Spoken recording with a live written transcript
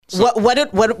So, what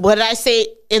did I say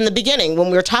in the beginning when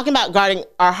we were talking about guarding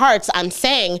our hearts? I'm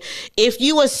saying if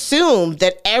you assume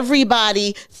that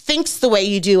everybody thinks the way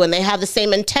you do and they have the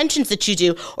same intentions that you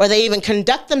do, or they even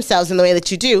conduct themselves in the way that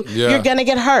you do, you're going to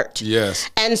get hurt. Yes.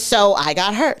 And so I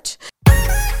got hurt.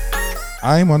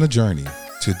 I am on a journey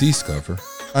to discover,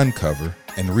 uncover,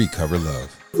 and recover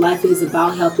love. Life is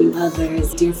about helping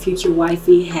others. Dear Future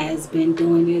Wifey has been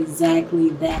doing exactly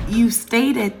that. You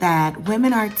stated that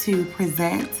women are to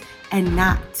present and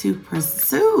not to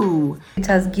pursue. It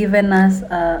has given us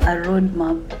a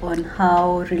roadmap on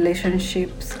how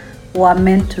relationships were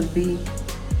meant to be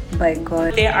by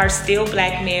God. There are still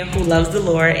Black men who love the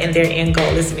Lord and their end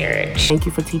goal is marriage. Thank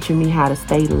you for teaching me how to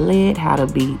stay lit, how to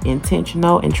be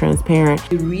intentional and transparent.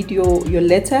 You read your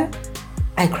letter,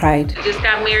 I cried. I just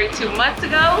got married 2 months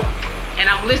ago, and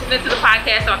I'm listening to the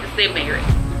podcast so I can stay married.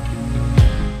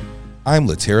 I'm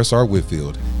Laterris R.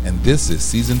 Whitfield, and this is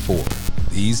Season 4,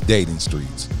 These Dating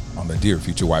Streets, on the Dear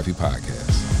Future Wifey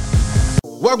podcast.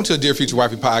 Welcome to the Dear Future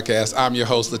Wifey podcast. I'm your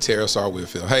host, Laterris R.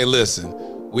 Whitfield. Hey, listen.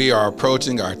 We are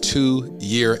approaching our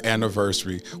 2-year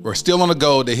anniversary. We're still on the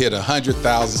goal to hit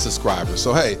 100,000 subscribers.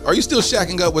 So, hey, are you still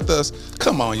shacking up with us?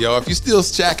 Come on, y'all. If you're still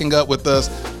shacking up with us,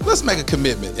 let's make a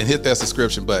commitment and hit that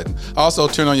subscription button. Also,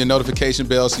 turn on your notification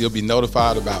bell so you'll be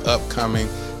notified about upcoming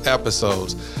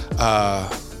episodes.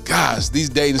 Gosh, these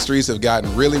dating streets have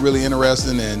gotten really, really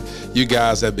interesting, and you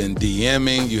guys have been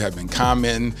DMing, you have been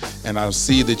commenting, and I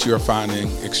see that you're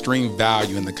finding extreme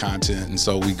value in the content, and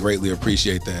so we greatly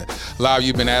appreciate that. A lot of you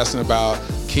have been asking about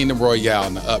Kingdom Royale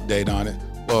and the update on it.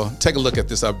 Well, take a look at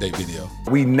this update video.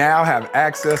 We now have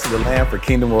access to the land for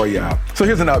Kingdom Royale. So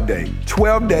here's an update.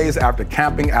 12 days after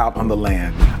camping out on the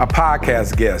land, a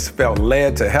podcast guest felt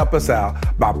led to help us out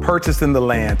by purchasing the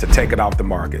land to take it off the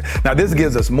market. Now, this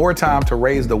gives us more time to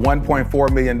raise the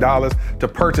 $1.4 million to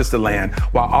purchase the land,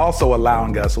 while also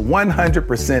allowing us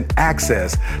 100%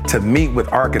 access to meet with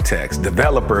architects,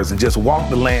 developers, and just walk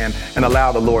the land and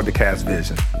allow the Lord to cast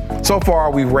vision. So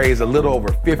far, we've raised a little over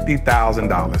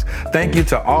 $50,000. Thank you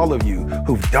to all of you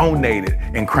who've donated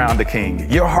and crowned a king.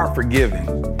 Your heart for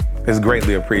giving is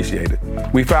greatly appreciated.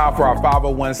 We filed for our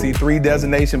 501c3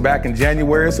 designation back in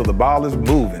January, so the ball is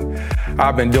moving.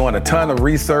 I've been doing a ton of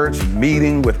research,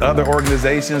 meeting with other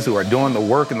organizations who are doing the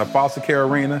work in the foster care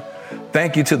arena.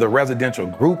 Thank you to the residential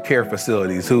group care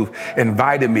facilities who've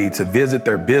invited me to visit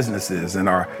their businesses and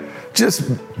are just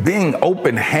being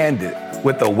open-handed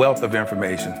with the wealth of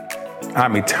information.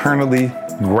 I'm eternally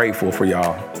grateful for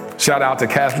y'all. Shout out to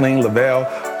Kathleen Lavelle,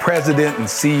 President and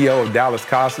CEO of Dallas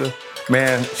Casa.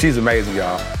 Man, she's amazing,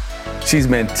 y'all. She's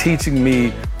been teaching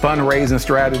me fundraising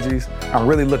strategies. I'm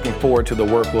really looking forward to the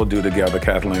work we'll do together,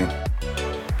 Kathleen.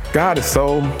 God is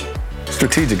so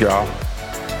strategic, y'all.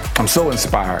 I'm so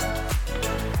inspired.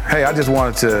 Hey, I just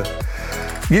wanted to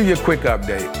give you a quick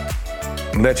update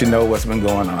and let you know what's been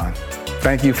going on.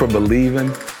 Thank you for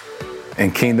believing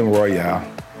in Kingdom Royale.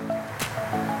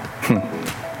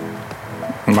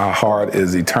 My heart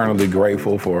is eternally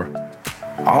grateful for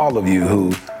all of you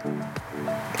who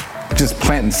just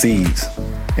planting seeds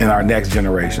in our next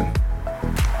generation.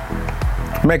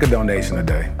 Make a donation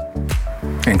today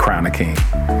and crown a king.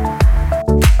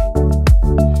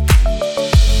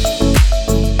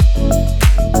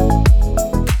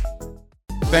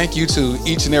 Thank you to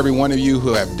each and every one of you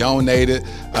who have donated.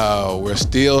 We're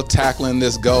still tackling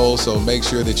this goal, so make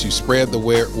sure that you spread the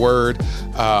word.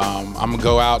 I'm going to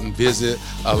go out and visit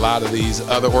a lot of these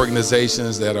other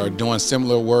organizations that are doing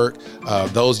similar work.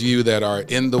 Those of you that are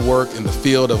in the work in the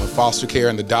field of foster care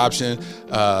and adoption,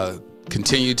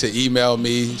 continue to email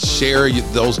me, share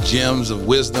those gems of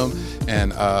wisdom,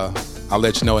 and I'll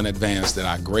let you know in advance that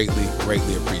I greatly,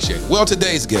 greatly appreciate it. Well,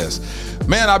 today's guest,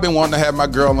 man, I've been wanting to have my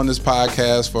girl on this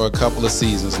podcast for a couple of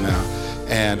seasons now.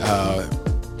 And,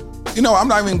 I'm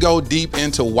not even go deep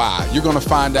into why. You're going to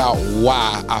find out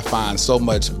why I find so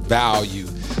much value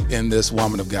in this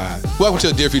woman of God. Welcome to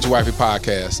the Dear Future Wifey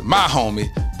podcast. My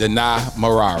homie, Danai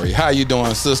Maraire. How you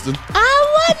doing, sister? I'm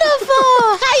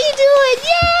wonderful. How you doing?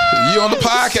 Yay! You on the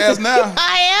podcast now?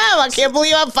 I am. I can't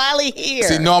believe I'm finally here.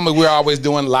 See, normally we're always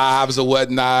doing lives or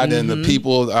whatnot, and the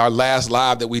people, our last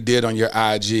live that we did on your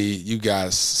IG, you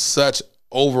guys such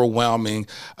overwhelming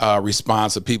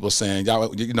response of people saying, y'all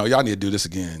need to do this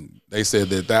again. They said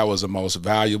that was the most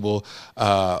valuable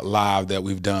live that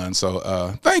we've done. So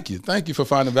thank you for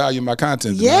finding value in my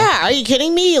content tonight. Yeah, are you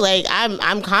kidding me? Like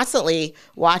I'm constantly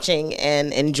watching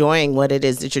and enjoying what it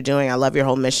is that you're doing. I love your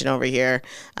whole mission over here.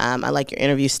 I like your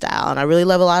interview style, and I really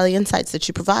love a lot of the insights that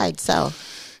you provide. So.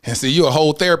 And see, you're a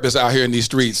whole therapist out here in these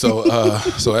streets, so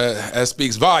so that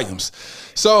speaks volumes.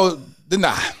 So,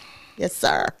 Danai. Yes,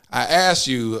 sir. I asked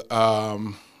you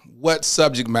what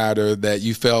subject matter that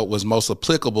you felt was most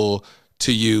applicable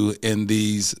to you in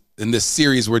this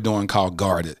series we're doing called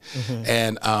Guarded.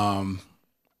 And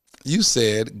you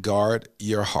said guard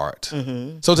your heart.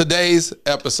 So today's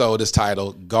episode is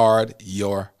titled Guard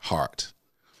Your Heart.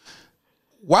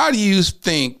 Why do you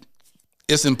think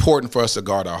it's important for us to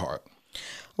guard our heart?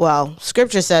 Well,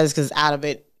 scripture says, because out of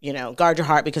it, guard your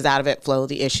heart, because out of it flow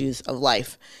the issues of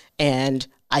life. And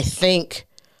I think,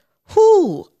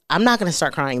 I'm not going to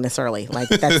start crying this early. Like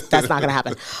that's not going to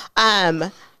happen.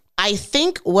 I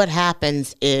think what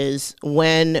happens is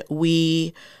when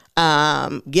we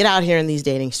get out here in these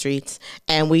dating streets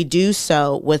and we do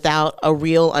so without a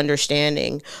real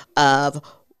understanding of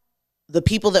the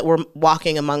people that we're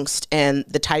walking amongst and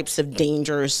the types of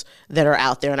dangers that are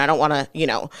out there. And I don't want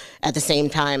to, at the same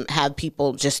time have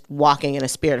people just walking in a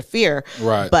spirit of fear.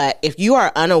 Right. But if you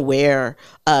are unaware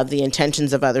of the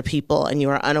intentions of other people and you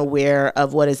are unaware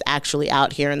of what is actually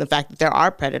out here and the fact that there are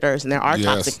predators and there are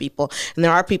toxic people and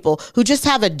there are people who just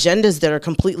have agendas that are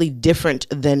completely different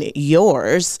than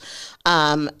yours,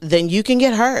 then you can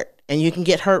get hurt. And you can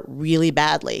get hurt really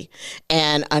badly.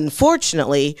 And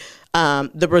unfortunately,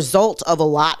 the result of a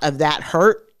lot of that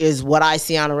hurt is what I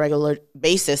see on a regular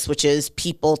basis, which is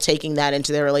people taking that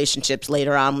into their relationships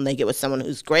later on when they get with someone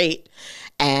who's great.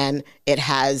 And it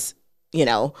has,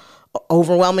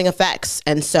 overwhelming effects.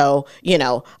 And so,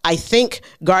 I think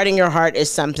guarding your heart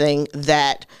is something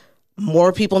that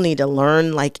more people need to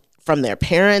learn, like from their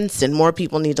parents, and more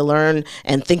people need to learn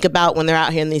and think about when they're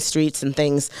out here in these streets and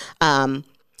things.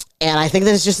 And I think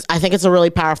I think it's a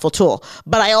really powerful tool.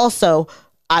 But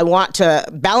I want to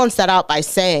balance that out by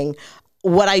saying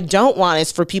what I don't want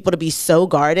is for people to be so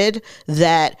guarded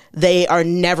that they are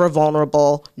never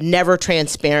vulnerable, never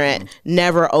transparent,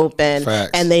 never open,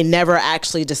 and they never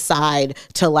actually decide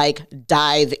to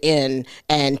dive in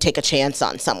and take a chance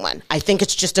on someone. I think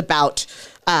it's just about,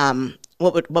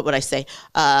 what would I say?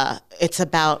 It's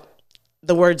about,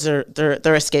 the words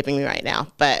they're escaping me right now,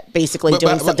 but basically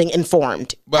doing something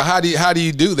informed. But how do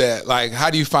you do that? Like, how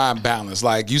do you find balance?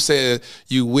 Like you said,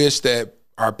 you wish that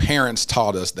our parents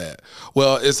taught us that.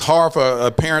 Well, it's hard for a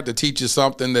parent to teach you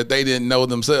something that they didn't know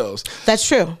themselves. That's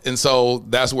true. And so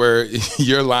that's where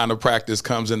your line of practice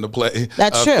comes into play.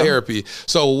 That's true. Therapy.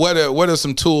 So what are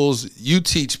some tools you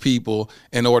teach people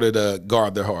in order to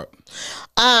guard their heart?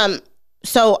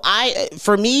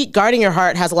 For me, guarding your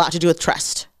heart has a lot to do with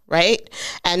trust. Right?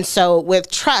 And so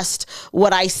with trust,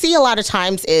 what I see a lot of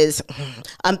times is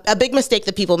a big mistake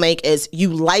that people make is you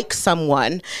like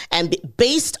someone, and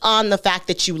based on the fact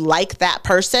that you like that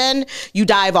person, you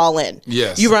dive all in.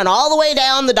 Yes. You run all the way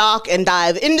down the dock and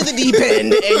dive into the deep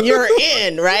end and you're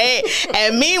in, right?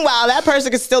 And meanwhile, that person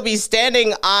could still be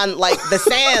standing on the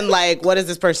sand, what is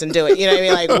this person doing? You know what I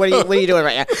mean? Like, what are you doing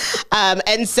right now?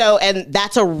 And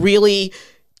that's a really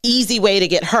easy way to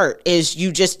get hurt is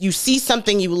you see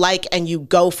something you like and you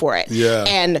go for it. Yeah.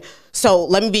 And so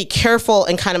let me be careful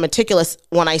and kind of meticulous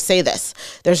when I say this.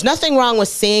 There's nothing wrong with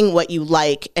seeing what you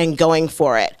like and going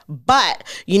for it, but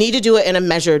you need to do it in a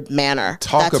measured manner.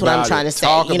 That's what I'm trying to say.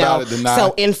 Talk about it, Danai.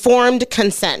 So informed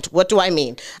consent. What do I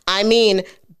mean? I mean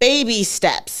baby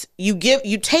steps. You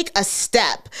take a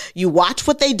step. You watch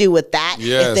what they do with that.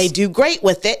 Yes. If they do great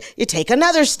with it, you take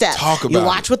another step. You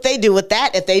watch what they do with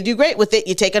that. If they do great with it,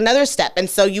 you take another step. And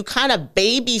so you kind of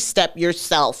baby step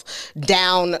yourself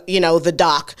down, the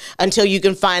dock until you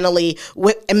can finally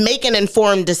make an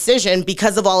informed decision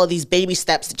because of all of these baby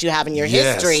steps that you have in your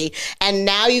history. And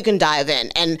now you can dive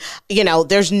in. And,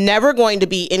 there's never going to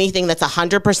be anything that's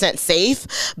 100%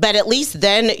 safe, but at least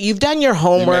then you've done your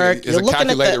homework. You're looking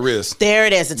at risk. There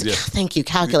it is. Thank you,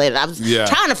 calculated. I was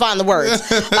trying to find the words.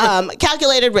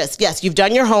 Calculated risk. Yes, you've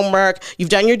done your homework. You've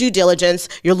done your due diligence.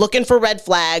 You're looking for red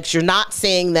flags. You're not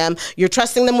seeing them. You're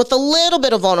trusting them with a little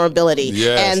bit of vulnerability.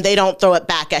 Yes. And they don't throw it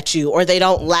back at you, or they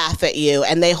don't laugh at you,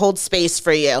 and they hold space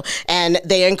for you, and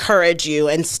they encourage you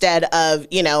instead of,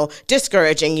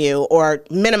 discouraging you or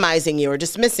minimizing you or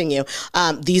dismissing you.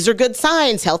 These are good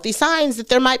signs, healthy signs that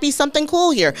there might be something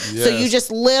cool here. Yes. So you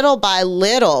just little by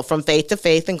little, from faith to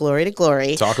faith and glory to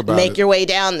glory, make your way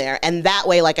down there. And that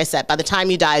way, like I said, by the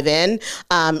time you dive in,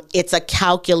 it's a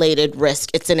calculated risk.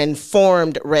 It's an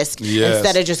informed risk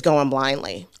instead of just going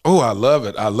blindly. Oh, I love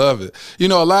it. I love it. A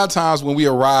lot of times when we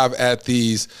arrive at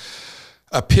these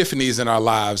epiphanies in our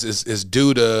lives is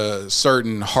due to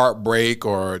certain heartbreak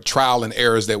or trial and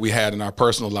errors that we had in our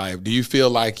personal life. Do you feel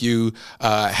like you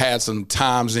had some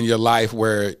times in your life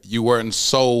where you weren't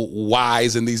so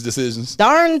wise in these decisions?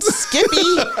 Darn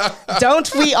Skippy. Don't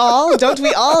we all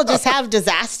just have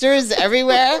disasters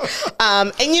everywhere?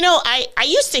 I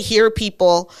used to hear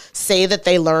people say that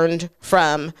they learned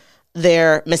from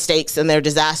their mistakes and their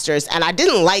disasters. And I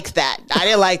didn't like that.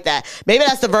 Maybe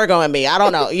that's the Virgo in me. I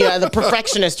don't know, the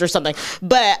perfectionist or something.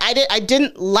 But I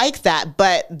didn't like that.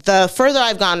 But the further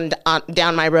I've gone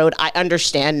down my road, I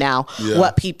understand now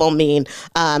what people mean.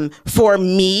 For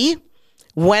me,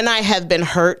 when I have been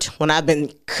hurt, when I've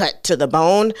been cut to the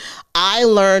bone, I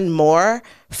learn more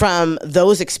from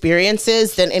those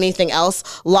experiences than anything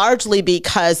else, largely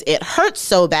because it hurts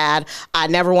so bad, I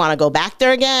never want to go back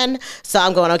there again. So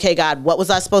I'm going, okay, God, what was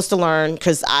I supposed to learn?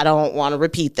 Because I don't want to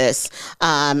repeat this.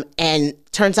 And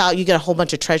turns out you get a whole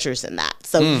bunch of treasures in that.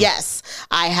 So yes,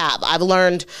 I have. I've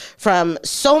learned from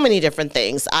so many different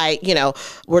things.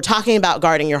 We're talking about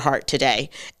guarding your heart today.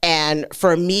 And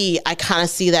for me, I kind of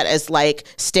see that as like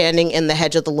standing in the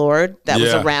hedge of the Lord that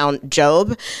was around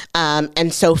Job.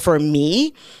 And so for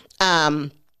me,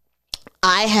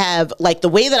 I have, like, the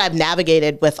way that I've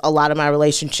navigated with a lot of my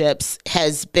relationships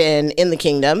has been in the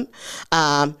kingdom.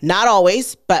 Not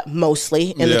always, but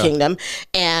mostly in the kingdom.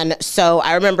 And so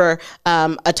I remember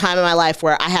a time in my life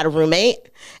where I had a roommate,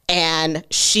 and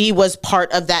she was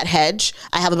part of that hedge.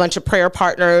 I have a bunch of prayer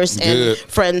partners and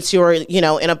friends who are,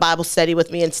 in a Bible study with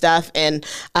me and stuff. And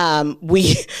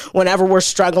whenever we're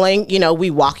struggling, we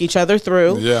walk each other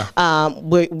through.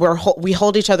 We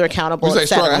hold each other accountable. You say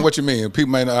struggling, what you mean?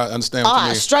 People may not understand what you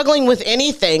mean. Struggling with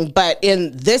anything, but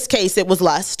in this case, it was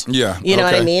lust. Yeah. You know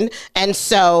what I mean? And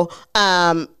so,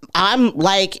 I'm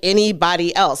like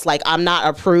anybody else. Like, I'm not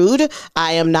a prude.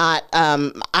 I am not,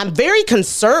 I'm very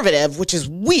conservative, which is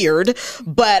weird,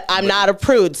 but I'm not a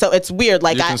prude. So it's weird.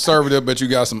 Like, you're conservative, but you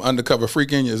got some undercover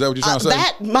freak in you. Is that what you're trying to say?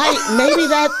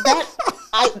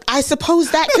 I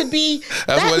suppose that could be,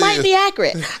 that might be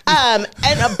accurate. And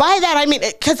by that, I mean,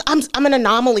 because I'm an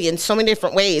anomaly in so many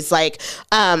different ways. Like,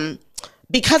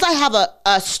 because I have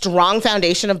a strong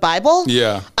foundation of Bible,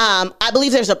 I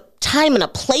believe there's a time and a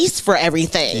place for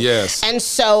everything. Yes. And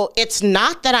so it's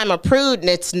not that I'm a prude, and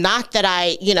it's not that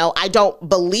I don't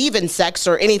believe in sex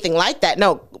or anything like that.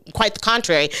 No, quite the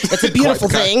contrary. It's a beautiful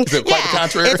thing. Is it quite the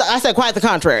contrary? I said quite the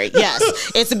contrary.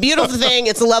 Yes. It's a beautiful thing.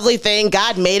 It's a lovely thing.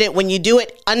 God made it when you do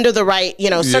it under the right,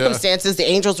 circumstances. The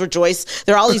angels rejoice.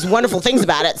 There are all these wonderful things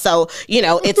about it. So,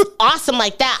 it's awesome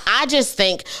like that. I just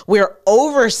think we're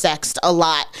oversexed a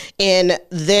lot in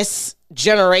this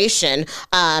generation,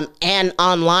 and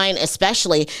online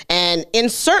especially. And in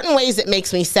certain ways, it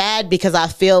makes me sad, because I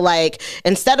feel like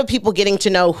instead of people getting to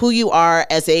know who you are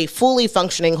as a fully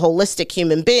functioning, holistic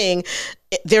human being,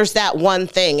 there's that one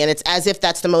thing, and it's as if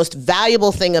that's the most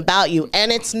valuable thing about you.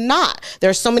 And it's not.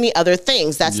 There's so many other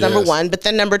things. That's number one. But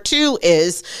then number two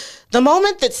is the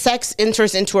moment that sex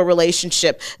enters into a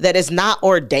relationship that is not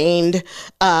ordained,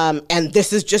 and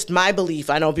this is just my belief.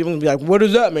 I know people can be like, what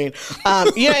does that mean?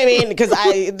 You know what I mean? Because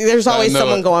there's always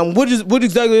someone going, what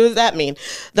exactly does that mean?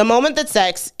 The moment that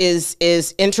sex is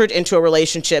entered into a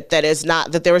relationship that is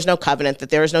not, that there is no covenant, that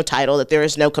there is no title, that there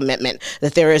is no commitment,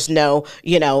 that there is no,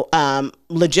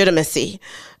 legitimacy,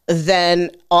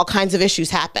 then all kinds of issues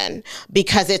happen,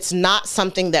 because it's not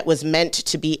something that was meant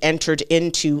to be entered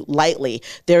into lightly.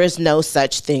 There is no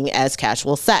such thing as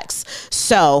casual sex.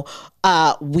 So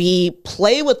we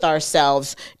play with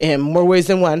ourselves in more ways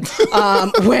than one.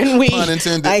 When we pun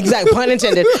intended. Exactly, pun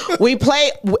intended. We play,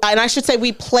 and I should say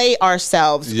we play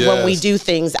ourselves when we do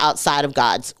things outside of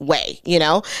God's way,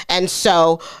 And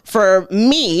so for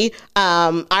me,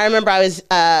 I remember I was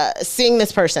seeing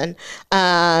this person,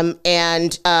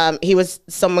 and he was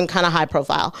someone kind of high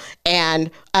profile,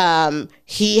 and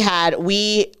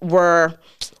we were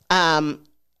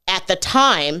at the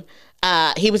time,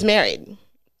 he was married.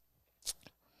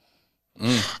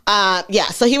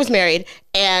 So he was married,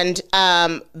 and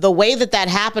the way that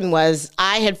happened was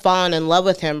I had fallen in love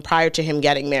with him prior to him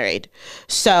getting married.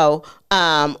 So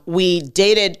we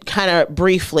dated kind of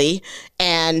briefly,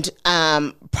 and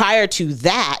prior to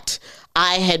that,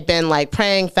 I had been like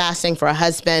praying, fasting for a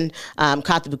husband,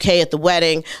 caught the bouquet at the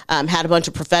wedding, had a bunch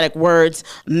of prophetic words,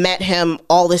 met him,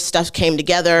 all this stuff came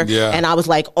together, and I was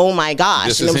like, oh my gosh.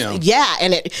 This is him. Yeah,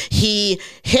 and he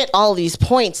hit all these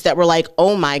points that were like,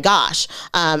 oh my gosh.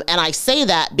 And I say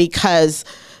that because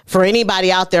for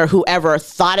anybody out there who ever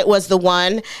thought it was the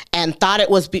one and thought it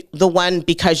was the one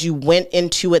because you went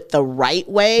into it the right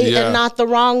way and not the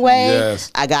wrong way,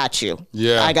 I got you.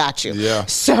 I got you.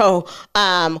 So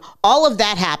all of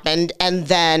that happened, and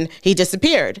then he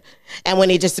disappeared. And when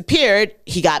he disappeared,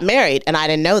 he got married, and I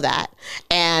didn't know that.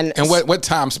 And what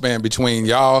time span between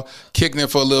y'all kicking it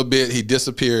for a little bit, he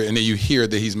disappeared, and then you hear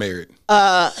that he's married?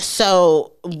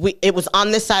 So it was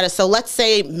on this side of, so let's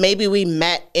say maybe we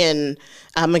met in,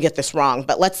 I'm gonna get this wrong,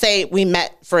 but let's say we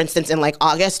met, for instance, in like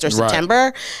August or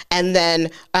September, and then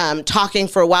talking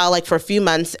for a while, like for a few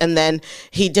months, and then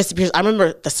he disappears. I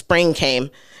remember the spring came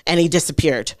and he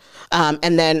disappeared.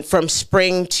 And then from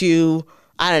spring to,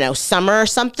 I don't know, summer or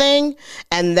something.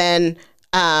 And then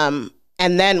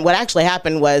what actually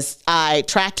happened was I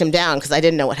tracked him down because I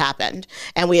didn't know what happened.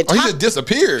 And we had he just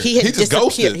disappeared. He just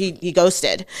ghosted. He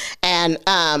ghosted. And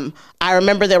I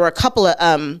remember there were a couple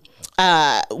of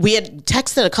we had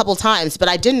texted a couple times, but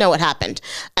I didn't know what happened.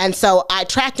 And so I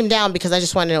tracked him down because I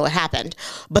just wanted to know what happened.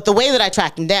 But the way that I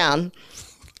tracked him down,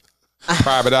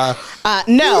 private eye?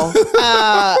 No,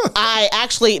 I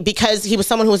actually, because he was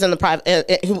someone who was in the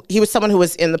private, he was someone who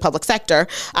was in the public sector.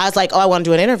 I was like, I want to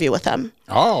do an interview with him.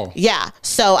 Oh, yeah.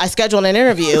 So I scheduled an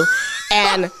interview,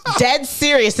 and dead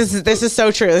serious. This is so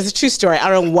true. This is a true story. I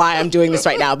don't know why I'm doing this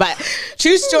right now, but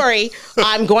true story.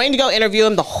 I'm going to go interview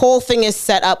him. The whole thing is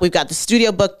set up. We've got the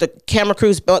studio booked, the camera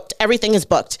crew's booked, everything is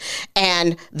booked.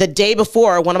 And the day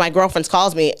before, one of my girlfriends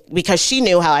calls me because she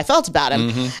knew how I felt about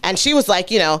him, and she was like,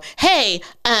 hey,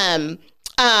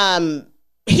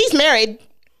 he's married.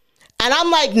 And I'm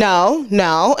like,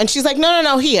 no. And she's like,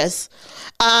 no, he is.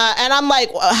 And I'm like,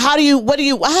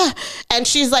 and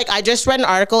she's like, I just read an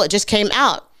article. It just came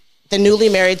out. The newly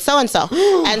married so-and-so.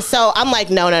 And so I'm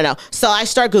like, no. So I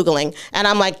start Googling, and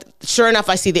I'm like, sure enough,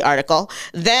 I see the article.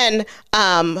 Then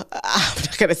I'm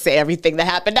not going to say everything that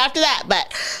happened after that,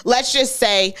 but let's just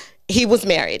say he was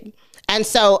married. And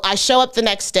so I show up the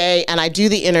next day, and I do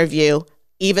the interview,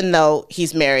 even though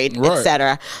he's married,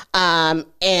 etc.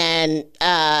 And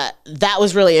that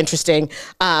was really interesting,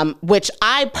 which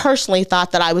I personally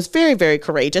thought that I was very, very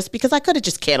courageous, because I could have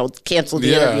just canceled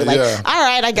the interview. Like, all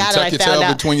right, I got it. I found out. Tuck your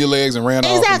tail between your legs and ran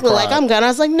off. Exactly. Like, I'm gonna. I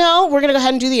was like, no, we're gonna go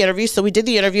ahead and do the interview. So we did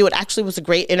the interview. It actually was a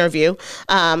great interview.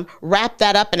 Wrapped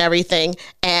that up and everything,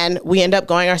 and we end up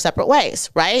going our separate ways,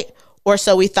 right? Or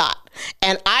so we thought.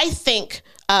 And I think,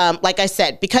 like I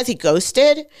said, because he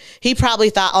ghosted, he probably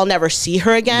thought I'll never see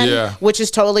her again, which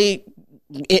is totally,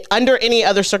 under any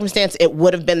other circumstance, it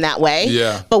would have been that way.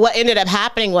 Yeah. But what ended up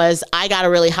happening was I got a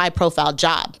really high profile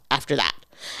job after that.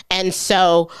 And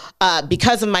so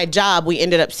because of my job, we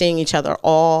ended up seeing each other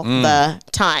all the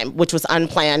time, which was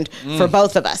unplanned for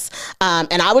both of us.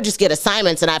 And I would just get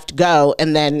assignments and I have to go,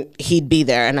 and then he'd be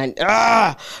there, and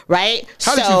right?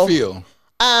 How did you feel?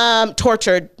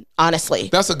 Tortured, honestly.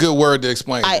 That's a good word to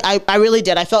explain. I really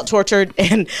did. I felt tortured,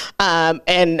 and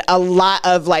a lot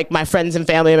of like my friends and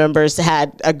family members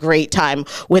had a great time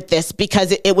with this,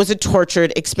 because it was a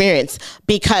tortured experience,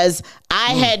 because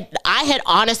I had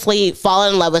honestly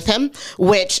fallen in love with him,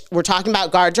 which we're talking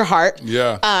about guard your heart.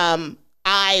 Yeah.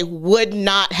 I would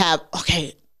not have,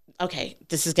 okay,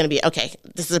 this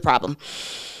is a problem.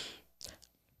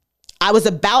 I was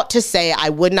about to say I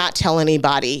would not tell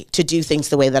anybody to do things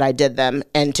the way that I did them,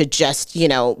 and to just,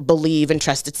 believe and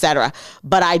trust, etc.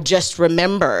 But I just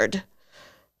remembered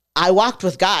I walked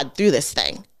with God through this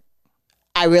thing.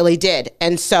 I really did.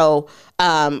 And so,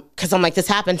 because I'm like, this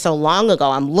happened so long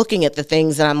ago, I'm looking at the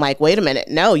things and I'm like, wait a minute,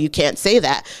 no, you can't say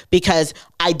that, because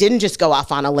I didn't just go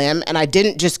off on a limb, and I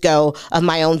didn't just go of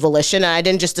my own volition, and I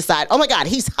didn't just decide, oh my God,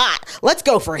 he's hot, let's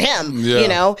go for him.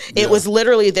 It was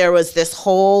literally, there was this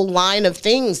whole line of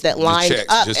things that lined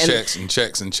up.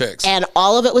 Checks. And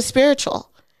all of it was spiritual.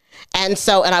 And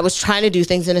so, and I was trying to do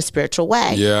things in a spiritual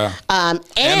way. Yeah. And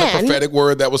the prophetic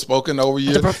word that was spoken over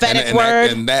you. The prophetic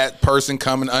word. And that person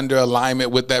coming under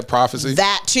alignment with that prophecy.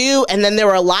 That too. And then there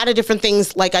were a lot of different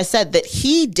things, like I said, that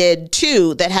he did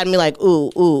too, that had me like,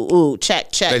 ooh, check.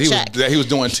 That he was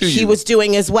doing to you. He was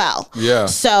doing as well. Yeah.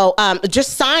 So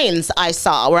just signs I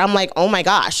saw where I'm like, oh my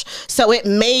gosh. So it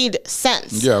made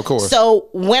sense. Yeah, of course. So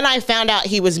when I found out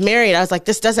he was married, I was like,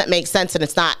 this doesn't make sense, and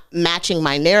it's not matching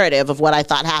my narrative of what I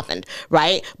thought happened.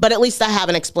 Right? But at least I have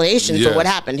an explanation for what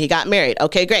happened. He got married.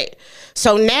 Okay, great.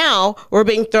 So now we're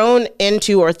being thrown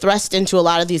into or thrust into a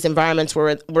lot of these environments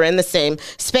where we're in the same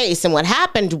space. And what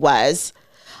happened was,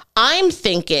 I'm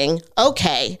thinking,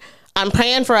 okay, I'm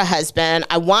praying for a husband.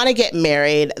 I want to get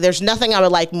married. There's nothing I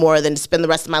would like more than to spend the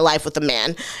rest of my life with a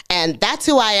man. And that's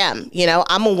who I am.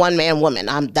 I'm a one-man woman.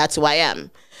 That's who I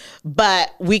am.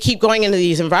 But we keep going into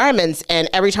these environments, and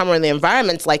every time we're in the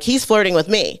environments, like, he's flirting with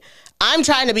me. I'm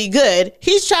trying to be good.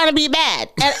 He's trying to be bad.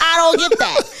 And I don't get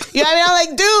that. You know what I mean? I'm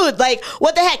like, dude, like,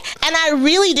 what the heck? And I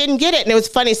really didn't get it. And it was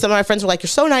funny. Some of my friends were like, you're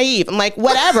so naive. I'm like,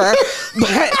 whatever.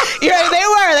 But you know,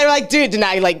 they were like, dude,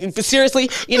 Danai, like, seriously,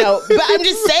 you know, but I'm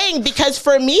just saying, because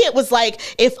for me, it was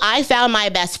like, if I found my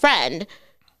best friend,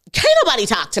 can't nobody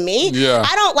talk to me. Yeah.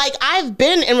 I've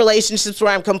been in relationships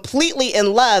where I'm completely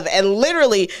in love, and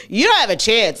literally you don't have a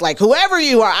chance. Like, whoever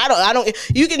you are, I don't,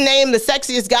 you can name the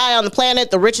sexiest guy on the planet,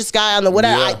 the richest guy on the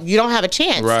whatever. Yeah. You don't have a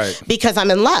chance. Right. Because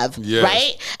I'm in love. Yes.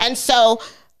 Right. And so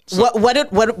what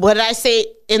did I say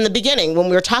in the beginning when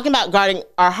we were talking about guarding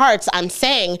our hearts? I'm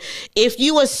saying, if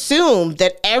you assume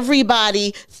that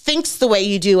everybody thinks the way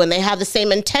you do and they have the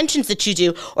same intentions that you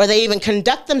do, or they even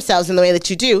conduct themselves in the way that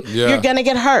you do, you're going to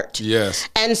get hurt. Yes.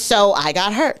 And so I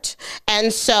got hurt.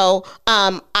 And so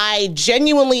I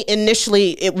genuinely,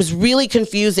 initially, it was really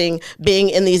confusing being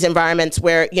in these environments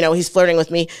where, you know, he's flirting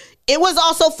with me. It was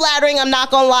also flattering, I'm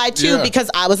not gonna lie, too, because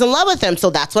I was in love with him, so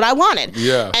that's what I wanted.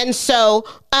 Yeah. And so,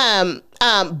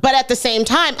 but at the same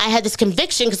time, I had this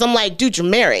conviction, because I'm like, dude, you're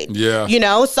married. Yeah. You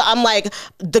know, so I'm like,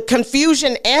 the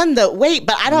confusion and the wait,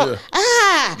 but I don't,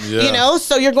 you know,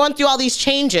 so you're going through all these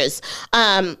changes.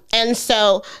 And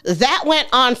so that went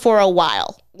on for a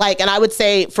while, like, and I would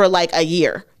say for like a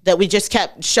year, that we just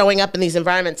kept showing up in these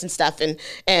environments and stuff, and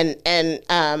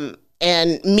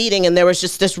meeting, and there was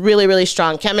just this really, really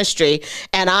strong chemistry,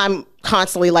 and I'm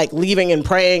constantly like leaving and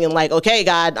praying and like, okay,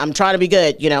 God, I'm trying to be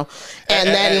good, you know. And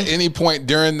then at any point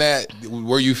during that,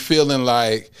 were you feeling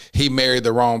like he married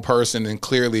the wrong person, and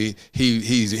clearly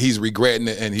he's regretting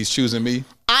it and he's choosing me?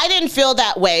 I didn't feel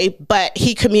that way, but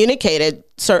he communicated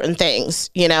certain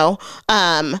things, you know.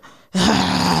 You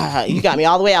got me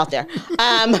all the way out there.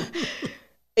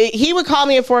 He would call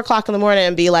me at 4:00 in the morning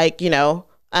and be like, you know,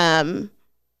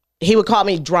 he would call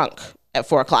me drunk at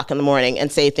 4:00 in the morning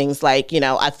and say things like, you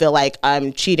know, I feel like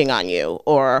I'm cheating on you,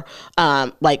 or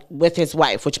like with his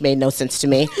wife, which made no sense to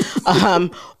me.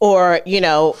 Or, you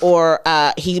know, or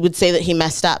he would say that he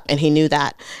messed up and he knew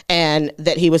that, and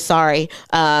that he was sorry.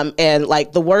 And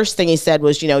like the worst thing he said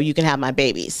was, you know, you can have my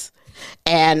babies.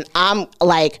 And I'm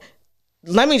like,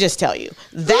 let me just tell you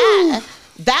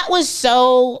that was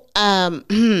so, how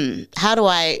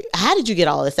did you get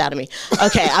all this out of me?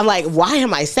 Okay, I'm like, why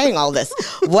am I saying all this?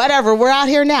 Whatever, we're out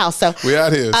here now. So we're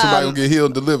out here. Somebody will get healed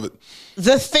and delivered.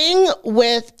 The thing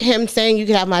with him saying you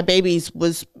can have my babies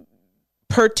was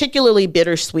particularly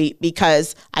bittersweet,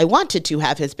 because I wanted to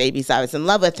have his babies. I was in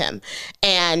love with him.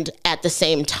 And at the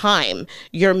same time,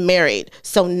 you're married.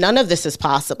 So none of this is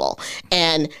possible.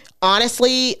 And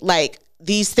honestly, like,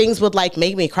 these things would like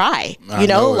make me cry, you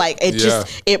know, like it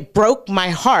just, it broke my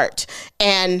heart.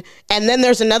 And then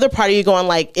there's another part of you going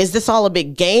like, is this all a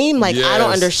big game? Like, I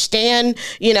don't understand,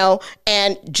 you know,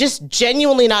 and just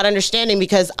genuinely not understanding,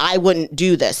 because I wouldn't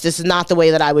do this. This is not the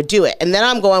way that I would do it. And then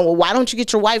I'm going, well, why don't you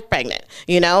get your wife pregnant?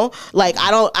 You know, like,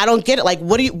 I don't get it. Like,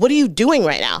 what are you doing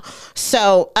right now?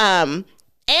 So,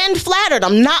 and flattered.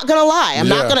 I'm not gonna lie. I'm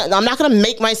not gonna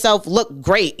make myself look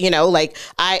great. You know, like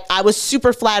I was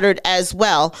super flattered as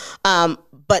well.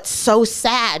 But so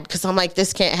sad, because I'm like,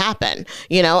 this can't happen,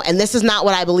 you know, and this is not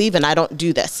what I believe in. I don't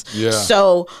do this. Yeah.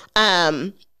 So,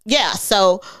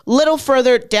 so little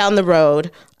further down the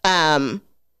road,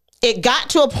 it got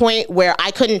to a point where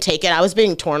I couldn't take it. I was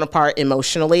being torn apart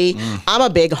emotionally. I'm a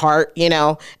big heart, you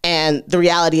know, and the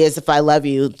reality is, if I love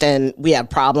you, then we have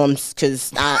problems,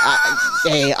 because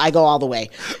I go all the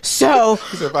way. So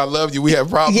if I love you, we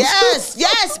have problems.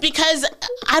 Yes, because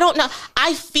I don't know.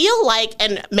 I feel like,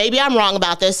 and maybe I'm wrong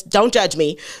about this, don't judge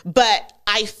me, but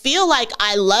I feel like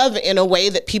I love in a way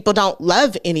that people don't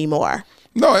love anymore.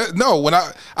 No. When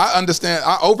I understand,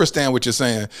 I overstand what you're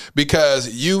saying, because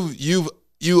you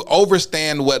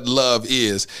overstand what love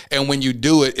is. And when you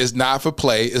do it, it's not for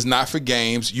play. It's not for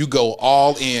games. You go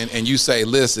all in and you say,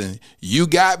 listen, you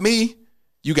got me.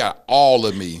 You got all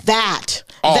of me.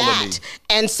 All of me.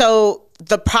 And so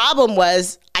the problem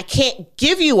was, I can't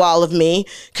give you all of me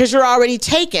because you're already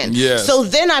taken. Yes. So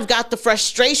then I've got the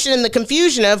frustration and the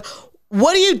confusion of,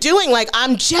 what are you doing? Like,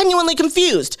 I'm genuinely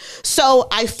confused. So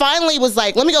I finally was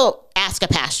like, let me go ask a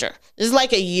pastor. This is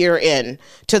like a year in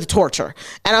to the torture.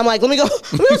 And I'm like, let me go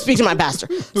speak to my pastor.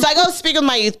 So I go speak with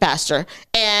my youth pastor,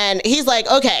 and he's like,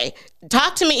 okay,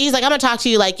 talk to me. He's like, I'm gonna talk to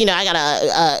you like, you know, I got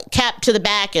a cap to the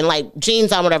back and like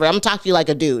jeans on, whatever. I'm gonna talk to you like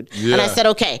a dude. Yeah. And I said,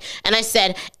 okay. And I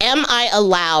said, am I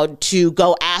allowed to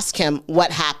go ask him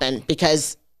what happened?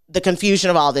 Because the confusion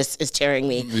of all this is tearing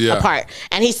me apart.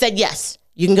 And he said, yes.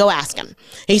 You can go ask him.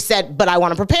 He said, but I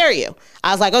want to prepare you.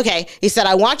 I was like, okay. He said,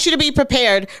 I want you to be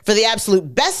prepared for the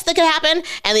absolute best that could happen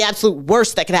and the absolute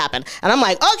worst that could happen. And I'm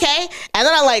like, okay. And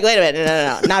then I'm like, wait a minute.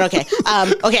 No, not okay.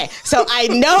 Okay. So I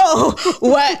know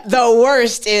what the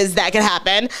worst is that could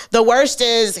happen. The worst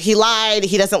is he lied.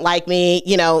 He doesn't like me.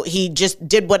 You know, he just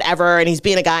did whatever and he's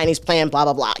being a guy and he's playing blah,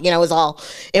 blah, blah. You know,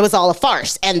 it was all a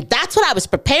farce. And that's what I was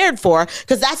prepared for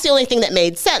because that's the only thing that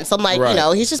made sense. I'm like, you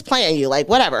know, he's just playing you, like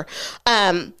whatever.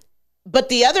 But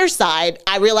the other side,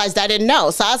 I realized I didn't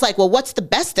know. So I was like, well, what's the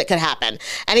best that could happen?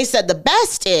 And he said, the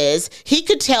best is he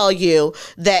could tell you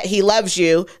that he loves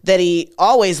you, that he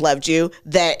always loved you,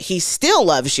 that he still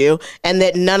loves you, and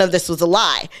that none of this was a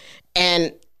lie.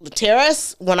 And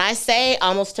Lateris, when I say I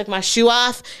almost took my shoe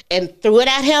off and threw it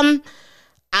at him,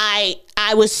 I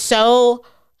was so...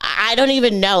 I don't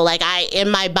even know. Like in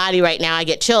my body right now, I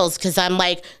get chills because I'm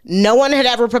like, no one had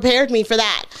ever prepared me for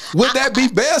that. Would that be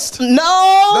best? No. That's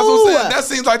what I'm saying. That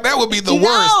seems like that would be the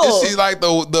worst. It seems like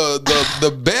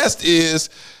the best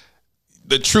is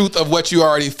the truth of what you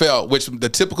already felt, which the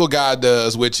typical guy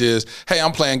does, which is, hey,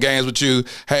 I'm playing games with you.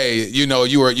 Hey, you know,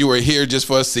 you were here just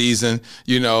for a season.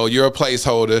 You know, you're a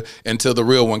placeholder until the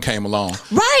real one came along.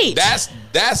 Right.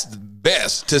 That's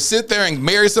best to sit there and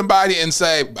marry somebody and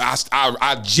say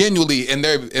I genuinely and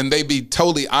they be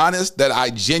totally honest that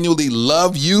I genuinely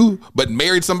love you but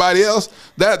married somebody else.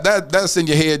 That's in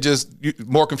your head just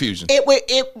more confusion.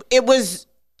 It was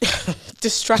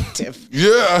destructive.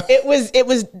 Yeah. It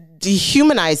was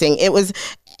dehumanizing.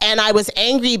 And I was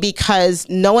angry because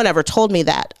no one ever told me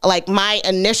that. Like my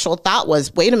initial thought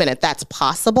was, wait a minute, that's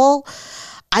possible.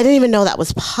 I didn't even know that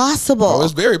was possible. Oh,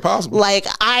 it's very possible. Like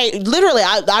I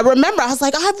remember I was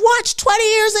like, I've watched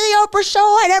 20 years of the Oprah show.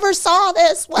 I never saw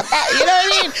this. What that? You know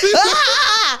what I mean?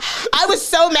 I was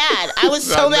so mad. I never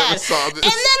saw this. And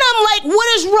then I'm like,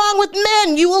 what is wrong with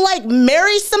men? You will like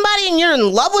marry somebody and you're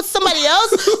in love with somebody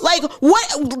else? Like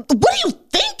what are you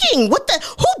thinking?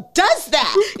 Who does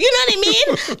that? You know what I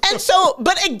mean? And so,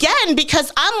 but again,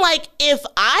 because I'm like, if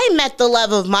I met the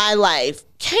love of my life,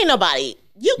 can't nobody.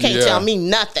 You can't tell me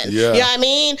nothing. Yeah. You know what I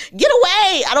mean? Get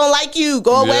away. I don't like you.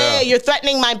 Go away. You're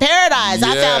threatening my paradise. Yes.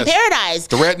 I found paradise.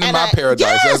 Threatening my paradise.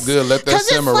 Yes. That's good. Let that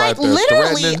simmer right there.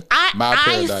 Literally,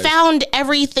 I found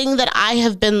everything that I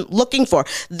have been looking for.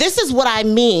 This is what I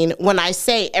mean when I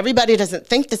say everybody doesn't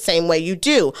think the same way you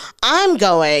do. I'm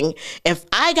going, if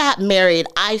I got married,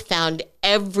 I found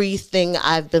everything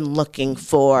I've been looking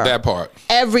for. That part.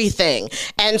 Everything.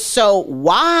 And so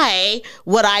why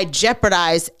would I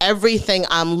jeopardize everything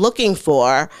I'm looking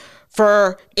for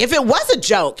if it was a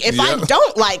joke, if I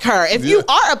don't like her, if you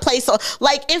are a place,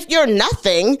 like if you're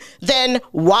nothing, then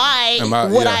why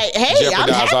would I, hey, I'm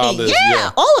happy. All this,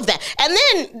 all of that. And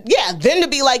then to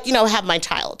be like, you know, have my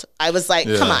child. I was like,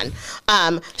 come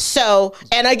on. So,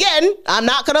 and again, I'm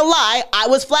not going to lie. I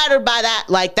was flattered by that.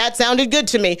 Like that sounded good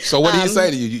to me. So what did he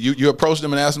say to you? You approached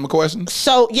him and asked him a question?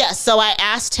 So, yes. So I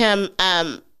asked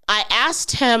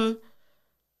him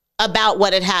about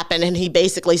what had happened, and he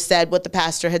basically said what the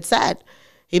pastor had said.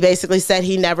 He basically said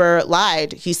he never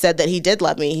lied. He said that he did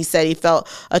love me. He said he felt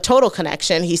a total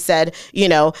connection. He said, you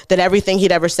know, that everything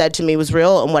he'd ever said to me was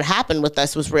real and what happened with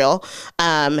us was real.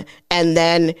 And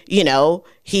then, you know,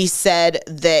 he said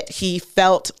that he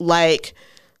felt like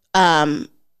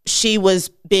she was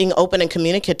being open and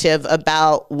communicative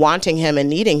about wanting him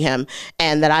and needing him,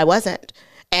 and that I wasn't.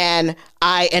 And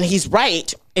he's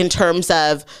right in terms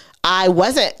of, I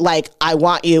wasn't like, I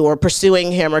want you or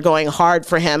pursuing him or going hard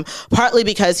for him, partly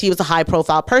because he was a high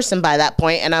profile person by that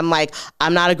point. And I'm like,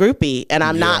 I'm not a groupie and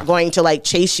I'm not going to like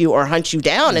chase you or hunt you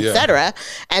down, etc.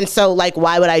 And so like,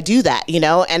 why would I do that? You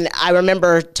know? And I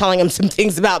remember telling him some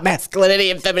things about masculinity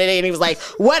and femininity, and he was like,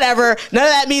 whatever, none of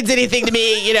that means anything to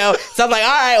me, you know? So I'm like, all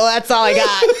right, well, that's all I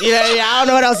got. You know, I don't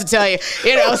know what else to tell you,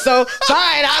 you know? So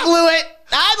fine, I blew it.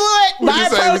 My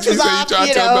approach was off, you try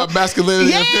to talk about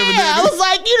masculinity and femininity? I was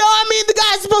like, you know, I mean, the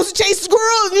guy's supposed to chase the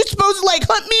squirrel and you're supposed to like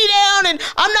hunt me down and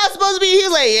I'm not supposed to be. He's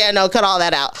like, yeah, no, cut all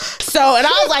that out. So, and I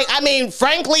was like, I mean,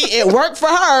 frankly, it worked for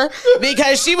her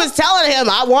because she was telling him,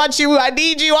 I want you, I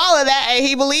need you, all of that. And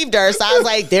he believed her. So I was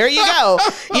like, there you go.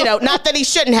 You know, not that he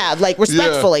shouldn't have, like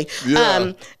respectfully.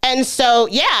 And so,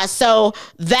 so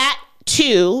that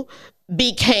too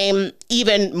became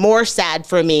even more sad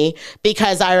for me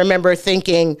because I remember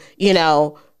thinking, you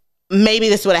know, maybe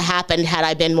this would have happened had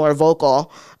I been more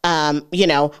vocal, you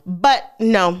know, but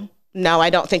no, I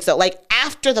don't think so. Like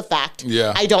after the fact,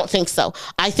 I don't think so.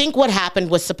 I think what happened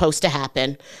was supposed to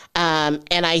happen.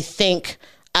 And I think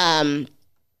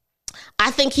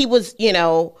he was, you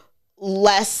know,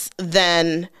 less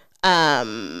than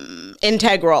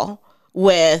integral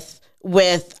with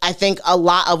with, I think, a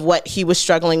lot of what he was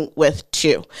struggling with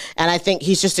too. And I think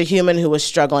he's just a human who was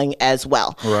struggling as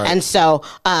well. Right. And so,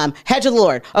 hedge of the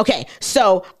Lord. Okay,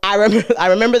 so I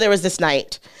remember there was this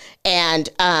night, and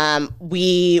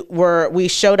we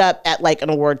showed up at like an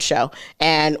award show,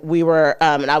 and we were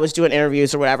and I was doing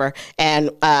interviews or whatever,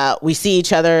 and we see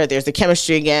each other, there's the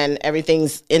chemistry again,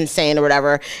 everything's insane or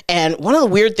whatever. And one of the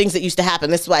weird things that used to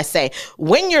happen, this is what I say,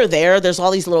 when you're there's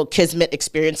all these little kismet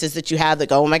experiences that you have that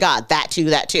go, oh my God, that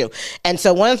too. And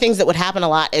so one of the things that would happen a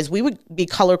lot is we would be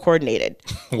color coordinated.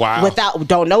 Wow.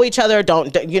 Don't know each other,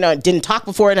 didn't talk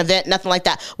before an event, nothing like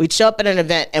that. We'd show up at an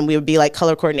event and we would be like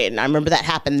color coordinated. And I remember that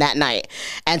happened that night.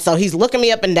 And so he's looking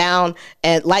me up and down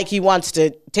and like he wants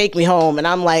to take me home. And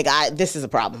I'm like, this is a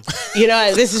problem.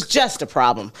 This is just a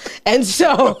problem. And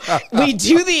so we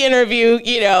do the interview,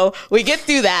 we get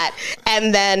through that.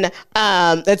 And then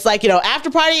it's like, after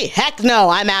party, heck no,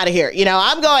 I'm out of here.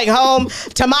 I'm going home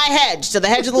to my hedge, to the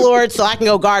hedge of the Lord, so I can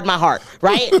go guard my heart,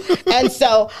 right? And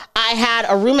so I had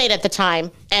a roommate at the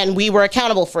time, and we were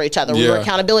accountable for each other. We were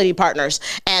accountability partners.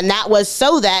 And that was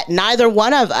so that neither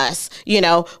one of us,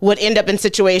 would end up in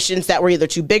situations that were either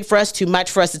too big for us, too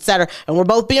much for us, et cetera. And we're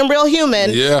both being real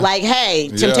human. Yeah. Like, hey,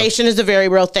 temptation is a very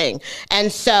real thing.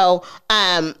 And so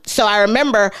I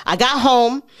remember I got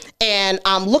home and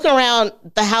I'm looking around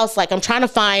the house like I'm trying to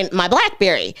find my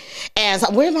BlackBerry. And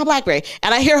so, where's my BlackBerry?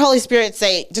 And I hear Holy Spirit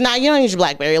say, Danai, you don't need your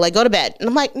BlackBerry. Like, go to bed. And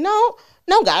I'm like, no,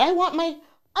 God, I want my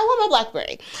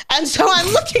BlackBerry. And so I'm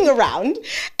looking around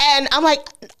and I'm like,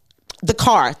 the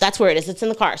car, that's where it is. It's in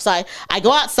the car. So I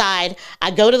go outside, I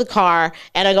go to the car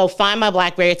and I go find my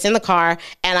BlackBerry. It's in the car.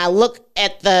 And I look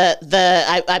at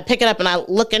I pick it up and I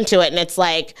look into it and it's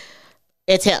like,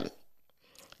 it's him.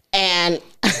 And,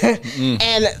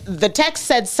 and the text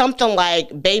said something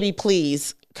like, baby,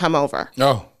 please come over.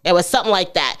 Oh. It was something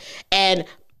like that. And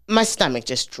my stomach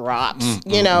just drops,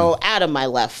 out of my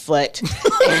left foot.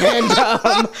 And,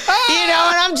 and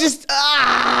I'm just,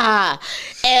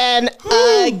 And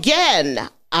again,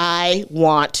 I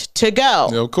want to go.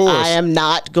 Yeah, of course. I am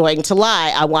not going to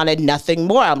lie. I wanted nothing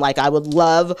more. I'm like, I would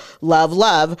love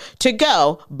to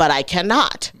go, but I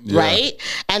cannot, right?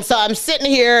 And so I'm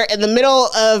sitting here in the middle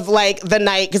of like the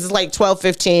night, because it's like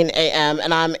 12:15 a.m.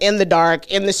 and I'm in the dark,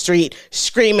 in the street,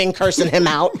 screaming, cursing him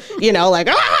out, like,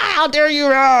 how dare you,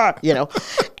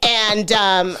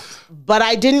 and, but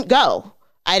I didn't go.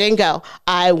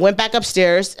 I went back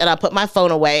upstairs and I put my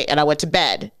phone away and I went to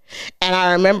bed. And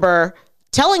I remember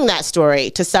telling that story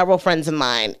to several friends of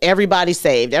mine. Everybody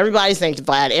saved, everybody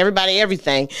sanctified, everybody,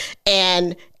 everything.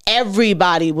 And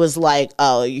everybody was like,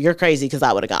 oh, you're crazy, because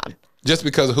I would have gone. Just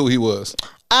because of who he was?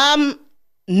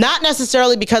 Not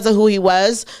necessarily because of who he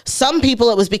was. Some people,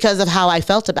 it was because of how I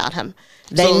felt about him.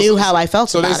 They knew how I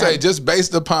felt about him. So they say just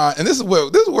based upon, and this is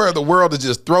where the world is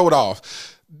just thrown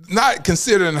off, not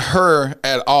considering her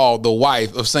at all the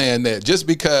wife, of saying that just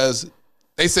because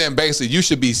they saying basically you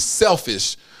should be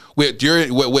selfish with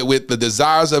with the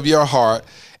desires of your heart,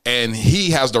 and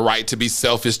he has the right to be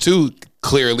selfish too.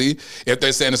 Clearly, if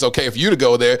they're saying it's okay for you to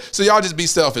go there, so y'all just be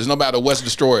selfish no matter what's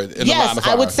destroyed in the line of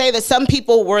fire. I would say that some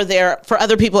people were there. For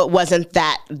other people, it wasn't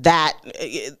that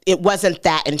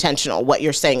intentional. What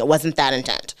you're saying, it wasn't that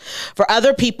intent. For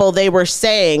other people, they were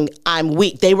saying, I'm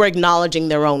weak. They were acknowledging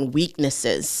their own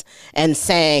weaknesses and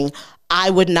saying,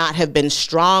 I would not have been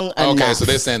strong enough. Okay, so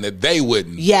they're saying that they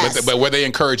wouldn't. Yes. But were they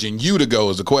encouraging you to go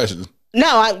is the question.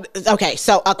 No, okay.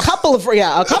 So a couple of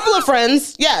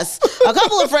friends, yes. A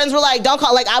couple of friends were like, don't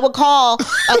call. Like, I would call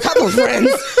a couple of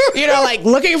friends, like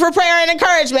looking for prayer and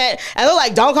encouragement. And they're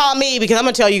like, don't call me, because I'm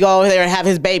going to tell you go over there and have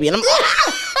his baby. And I'm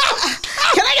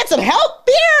can I get some help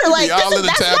here? Like,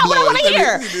 that's not what I want to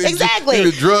hear. Exactly.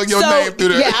 You drug your name through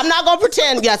there. Yeah, I'm not going to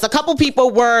pretend. Yes, a couple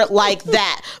people were like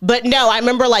that. But no, I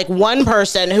remember like one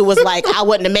person who was like, I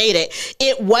wouldn't have made it.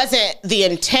 It wasn't the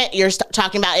intent you're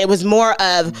talking about. It was more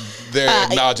of they're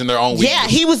acknowledging their own weakness. Yeah,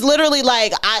 he was literally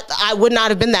like, I would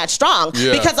not have been that strong.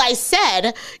 Yeah. Because I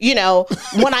said,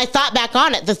 when I thought back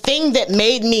on it, the thing that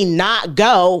made me not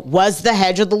go was the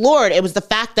hedge of the Lord. It was the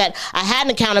fact that I had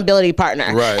an accountability partner.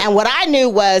 Right. And what I knew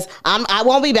was I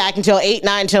won't be back until 8,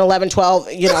 9, 10, 11, 12,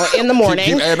 in the morning.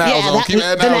 Keep adding hours on.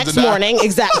 The next morning.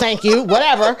 Exactly. Thank you.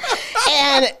 Whatever.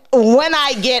 And when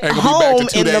I get home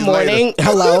in the morning,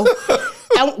 hello.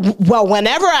 And, well,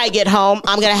 whenever I get home,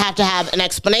 I'm going to have an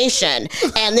explanation.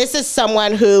 And this is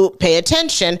someone who, pay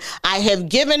attention, I have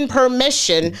given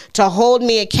permission to hold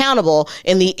me accountable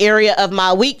in the area of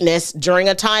my weakness during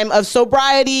a time of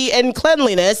sobriety and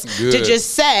cleanliness. Good. To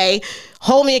just say,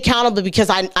 hold me accountable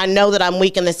because I know that I'm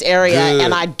weak in this area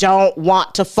and I don't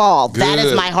want to fall. That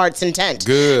is my heart's intent.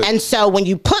 And so when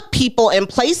you put people in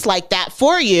place like that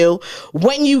for you,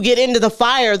 when you get into the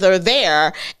fire, they're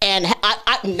there. And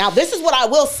now this is what I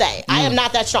will say. I am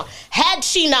not that strong. Had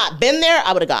she not been there,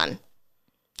 I would have gone.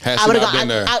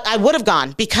 I would have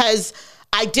gone because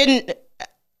I didn't.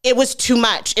 It was too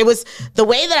much. It was the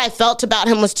way that I felt about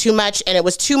him was too much, and it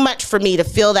was too much for me to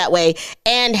feel that way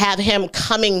and have him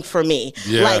coming for me,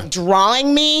 like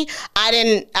drawing me. I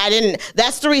didn't.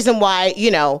 That's the reason why,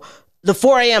 the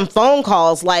 4 a.m. phone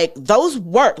calls, like those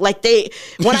work. Like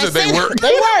when I say they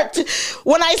worked.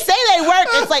 When I say they worked,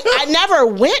 it's like I never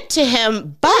went to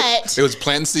him, but it was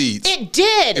planting seeds. It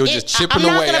did. It was just chipping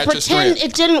away at your strength. I'm not going to pretend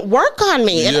it didn't work on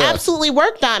me. It absolutely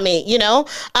worked on me, And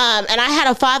I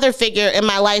had a father figure in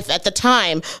my life at the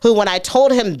time who, when I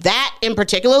told him that in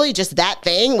particularly, just that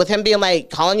thing with him being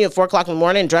like calling you at 4 o'clock in the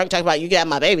morning, drunk, talking about you can have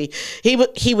my baby,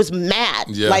 he was mad,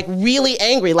 like really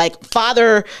angry, like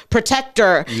father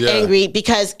protector angry.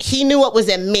 Because he knew what was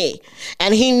in me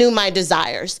and he knew my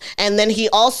desires. And then he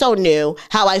also knew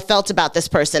how I felt about this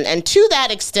person. And to that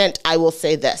extent, I will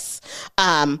say this.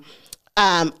 I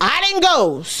didn't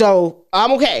go, so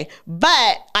I'm okay.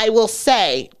 But I will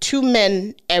say to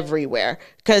men everywhere,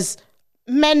 because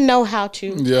men know how to.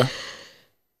 Yeah.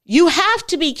 You have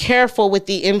to be careful with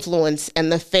the influence and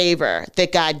the favor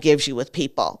that God gives you with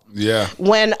people. Yeah.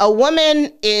 When a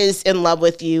woman is in love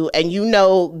with you and you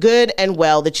know good and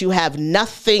well that you have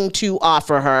nothing to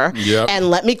offer her, and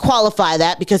let me qualify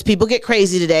that because people get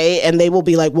crazy today and they will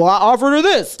be like, well, I offered her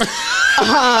this.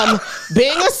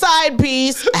 Being a side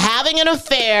piece, having an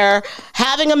affair,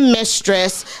 having a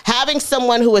mistress, having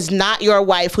someone who is not your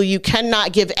wife, who you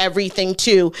cannot give everything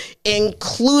to,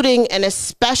 including and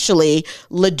especially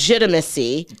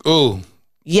legitimacy. Ooh.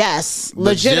 Yes,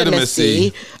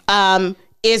 legitimacy.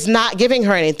 Is not giving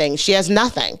her anything. She has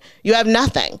nothing. You have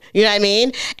nothing. You know what I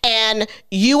mean? And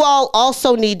you all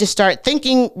also need to start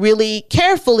thinking really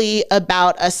carefully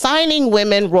about assigning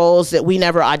women roles that we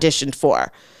never auditioned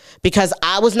for. Because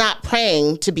I was not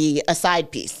praying to be a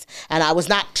side piece, and I was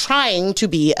not trying to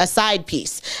be a side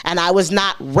piece, and I was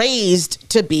not raised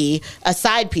to be a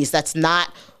side piece. That's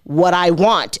not what I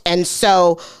want. And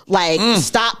so,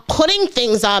 stop putting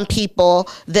things on people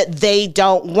that they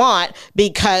don't want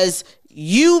because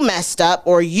you messed up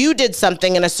or you did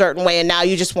something in a certain way, and now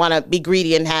you just want to be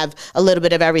greedy and have a little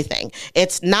bit of everything.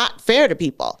 It's not fair to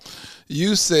people.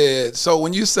 You said, so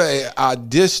when you say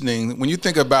auditioning, when you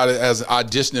think about it as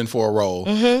auditioning for a role,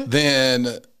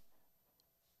 then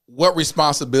what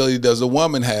responsibility does a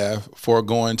woman have for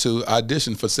going to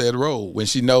audition for said role when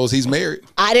she knows he's married?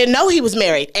 I didn't know he was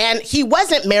married, and he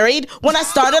wasn't married when I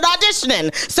started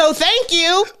auditioning. So thank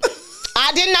you.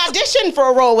 I didn't audition for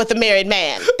a role with a married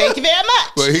man. Thank you very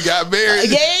much. Well, he got married.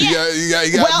 He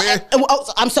got married.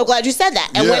 I'm so glad you said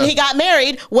that. And when he got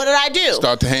married, what did I do?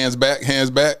 Start the hands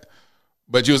back.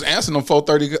 But you was answering them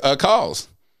 4:30 calls.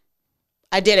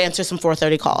 I did answer some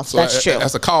 4:30 calls. So that's true.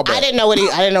 That's a callback. I didn't know what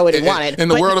he wanted. In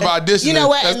the world of auditioning, you know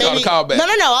what? That's called a callback. No.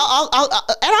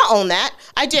 I'll own that.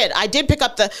 I did pick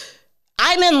up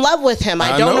I'm in love with him.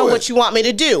 I don't know what you want me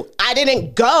to do. I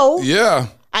didn't go. Yeah.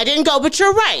 I didn't go, but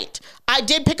you're right. I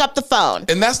did pick up the phone.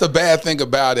 And that's the bad thing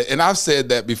about it. And I've said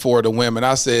that before to women.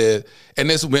 I said,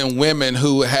 and it's when women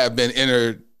who have been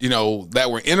that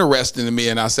were interested in me,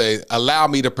 and I say, allow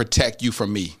me to protect you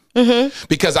from me. Mm-hmm.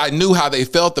 Because I knew how they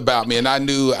felt about me, and I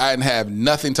knew I didn't have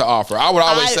nothing to offer. I would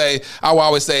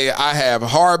always say I have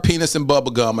hard penis and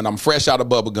bubble gum, and I'm fresh out of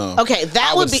bubble gum. Okay,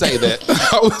 I would say that.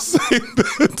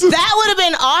 That would have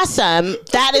been awesome.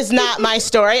 That is not my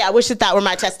story. I wish that were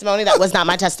my testimony. That was not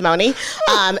my testimony.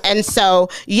 And so,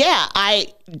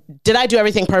 did I do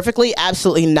everything perfectly?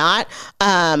 Absolutely not.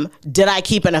 Did I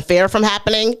keep an affair from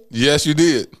happening? Yes, you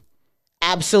did.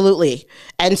 Absolutely.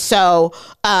 And so,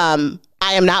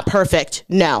 I am not perfect.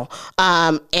 No.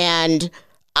 And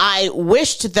I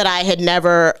wished that I had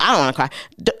never, I don't want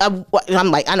to cry.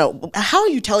 I'm like, I know. How are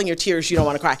you telling your tears you don't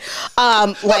want to cry?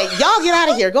 Y'all get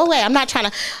out of here. Go away. I'm not trying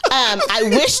to.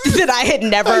 I wished that I had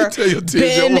never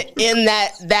been in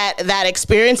that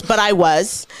experience, but I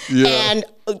was. Yeah. And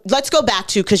let's go back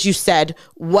to, because you said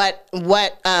what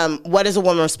is a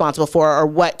woman responsible for, or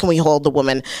what can we hold the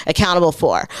woman accountable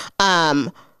for?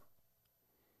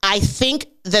 I think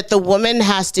that the woman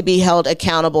has to be held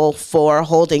accountable for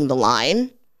holding the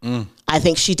line. I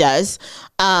think she does.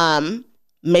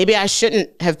 Maybe I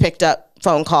shouldn't have picked up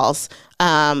phone calls.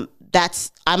 I'm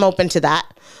open to that.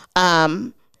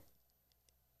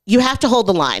 You have to hold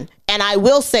the line. And I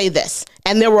will say this,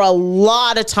 and there were a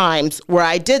lot of times where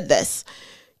I did this.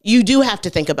 You do have to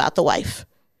think about the wife.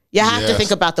 You have to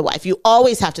think about the wife. You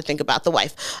always have to think about the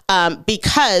wife.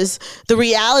 Because the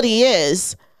reality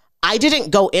is, I didn't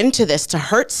go into this to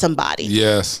hurt somebody.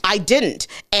 Yes. I didn't.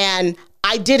 And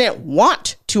I didn't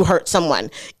want to hurt someone.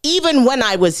 Even when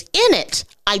I was in it,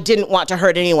 I didn't want to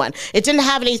hurt anyone. It didn't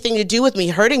have anything to do with me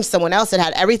hurting someone else. It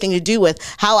had everything to do with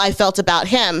how I felt about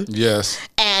him. Yes.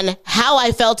 And how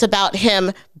I felt about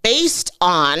him based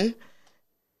on,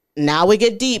 now we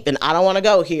get deep and I don't want to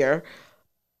go here,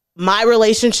 my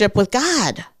relationship with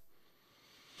God.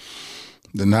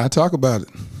 Then not talk about it.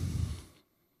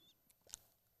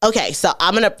 Okay, so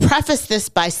I'm going to preface this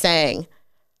by saying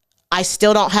I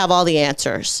still don't have all the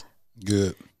answers.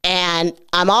 Good. And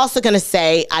I'm also going to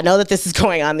say, I know that this is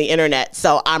going on the internet,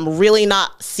 so I'm really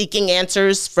not seeking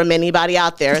answers from anybody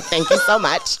out there. Thank you so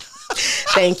much.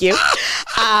 Thank you.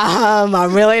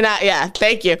 I'm really not. Yeah,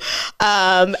 thank you.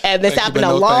 And this happened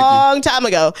a long time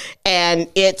ago. And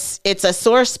it's a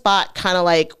sore spot, kind of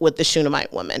like with the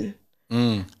Shunammite woman.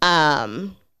 The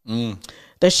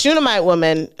Shunammite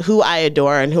woman, who I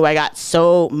adore and who I got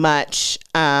so much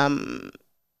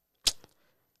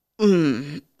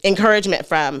encouragement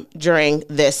from during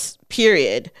this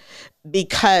period,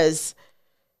 because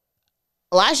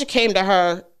Elijah came to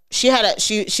her. She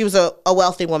was a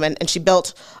wealthy woman, and she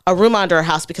built a room under her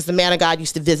house because the man of God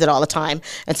used to visit all the time.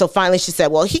 And so finally she said,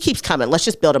 well, he keeps coming. Let's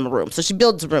just build him a room. So she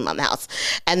builds a room on the house.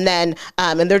 And then,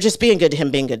 and they're just being good to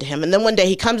him. And then one day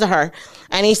he comes to her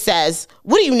and he says,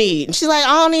 what do you need? And she's like,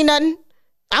 I don't need nothing.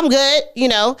 I'm good,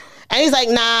 And he's like,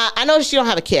 nah, I noticed you don't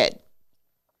have a kid.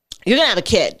 You're going to have a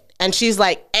kid. And she's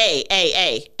like,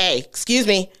 hey, excuse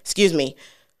me.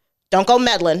 Don't go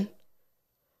meddling.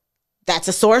 That's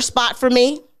a sore spot for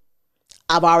me.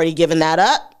 I've already given that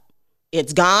up.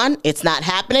 It's gone. It's not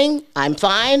happening. I'm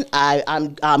fine.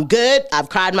 I'm good. I've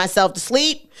cried myself to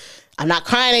sleep. I'm not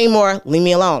crying anymore. Leave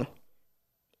me alone.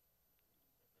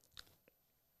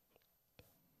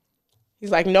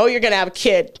 He's like, no, you're going to have a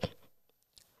kid.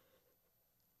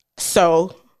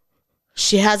 So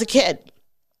she has a kid.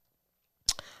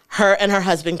 Her and her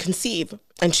husband conceive,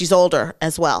 and she's older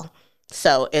as well.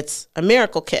 So it's a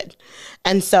miracle kid.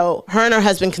 And so her and her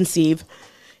husband conceive,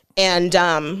 and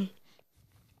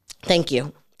thank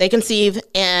you. They conceive,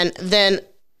 and then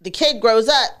the kid grows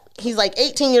up. He's like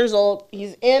 18 years old.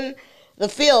 He's in the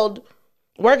field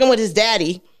working with his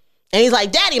daddy, and he's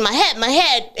like, Daddy, my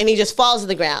head. And he just falls to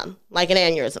the ground like an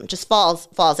aneurysm, just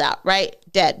falls out, right?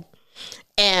 Dead.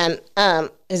 And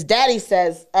his daddy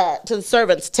says to the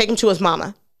servants, take him to his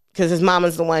mama, because his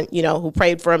mama's the one, who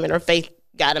prayed for him, and her faith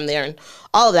got him there and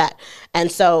all of that. And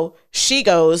so she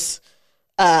goes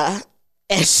and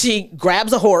she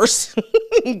grabs a horse,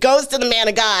 goes to the man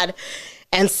of God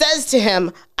and says to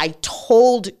him, I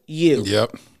told you.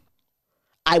 Yep.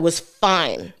 I was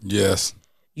fine. Yes.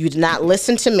 You did not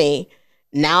listen to me.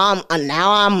 Now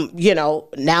I'm,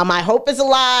 now my hope is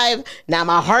alive. Now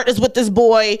my heart is with this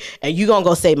boy, and you gonna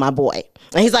go save my boy.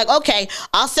 And he's like, okay,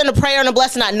 I'll send a prayer and a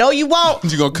blessing. I know you won't.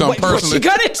 You're going to come personally. What you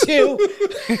gonna do?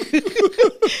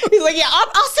 He's like, yeah,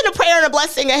 I'll send a prayer and a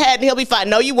blessing ahead, and he'll be fine.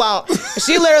 No, you won't. And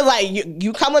she literally like,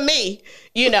 you come with me,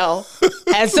 And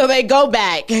so they go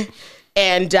back,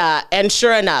 and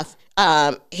sure enough,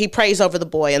 he prays over the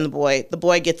boy, and the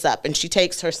boy gets up, and she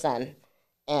takes her son,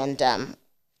 and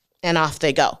off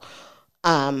they go.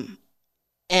 And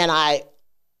I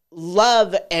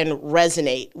love and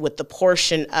resonate with the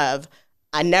portion of,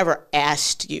 I never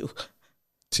asked you.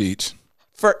 Teach.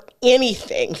 For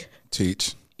anything.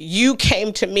 Teach. You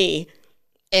came to me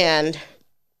and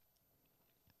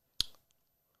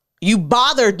you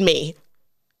bothered me,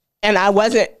 and I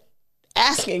wasn't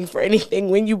asking for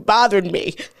anything when you bothered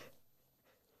me.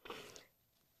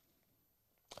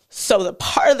 So the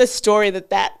part of the story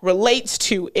that relates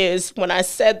to is when I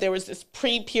said there was this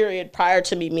pre-period prior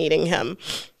to me meeting him.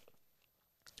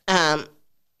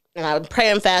 And I would pray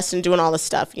and fast and doing all this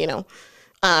stuff, and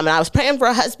I was praying for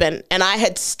a husband, and I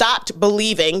had stopped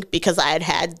believing because I had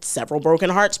had several broken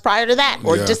hearts prior to that,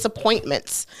 or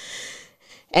disappointments.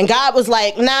 And God was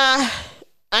like, nah,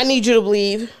 I need you to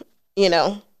believe,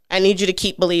 I need you to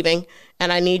keep believing,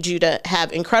 and I need you to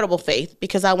have incredible faith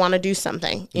because I want to do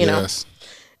something, know.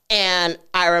 And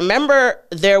I remember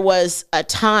there was a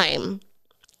time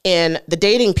in the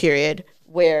dating period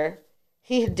where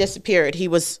he had disappeared. He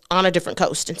was on a different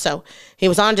coast. And so he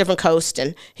was on a different coast,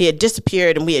 and he had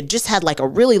disappeared, and we had just had like a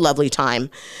really lovely time.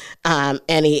 And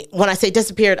when I say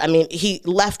disappeared, I mean, he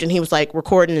left and he was like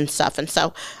recording and stuff. And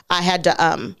so I had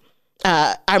to,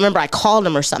 I remember I called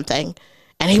him or something,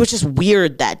 and he was just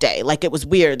weird that day. Like, it was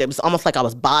weird. It was almost like I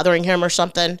was bothering him or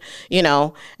something,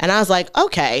 and I was like,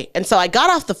 okay. And so I got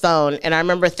off the phone, and I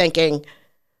remember thinking,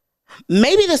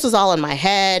 maybe this was all in my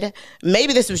head.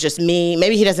 Maybe this was just me.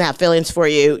 Maybe he doesn't have feelings for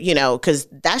you, because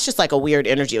that's just like a weird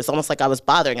energy. It was almost like I was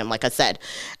bothering him, like I said.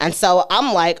 And so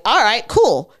I'm like, all right,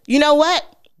 cool. You know what?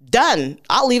 Done.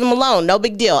 I'll leave him alone. No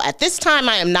big deal. At this time,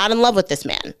 I am not in love with this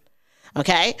man.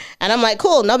 Okay? And I'm like,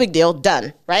 cool, no big deal.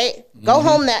 Done. Right? Go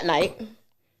home that night.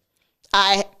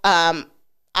 I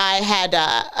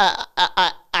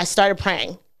started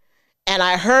praying, and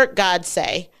I heard God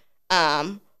say,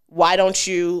 why don't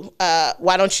you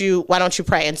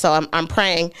pray? And so I'm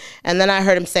praying, and then I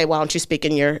heard him say, why don't you speak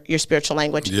in your spiritual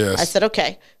language? Yes. I said,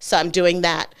 okay. So I'm doing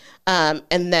that. And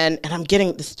I'm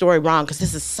getting the story wrong because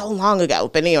this is so long ago,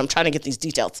 but I'm trying to get these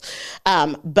details.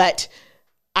 But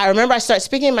I remember I started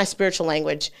speaking in my spiritual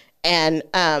language, and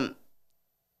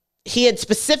he had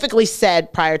specifically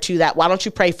said prior to that, why don't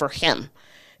you pray for him?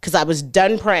 Because I was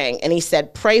done praying, and he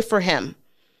said, pray for him.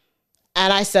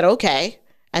 And I said, okay.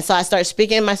 And so I started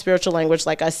speaking in my spiritual language,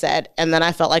 like I said, and then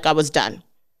I felt like I was done.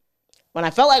 When I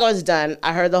felt like I was done,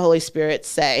 I heard the Holy Spirit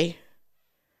say,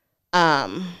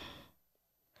 do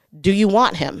you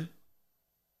want him?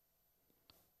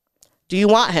 Do you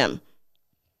want him?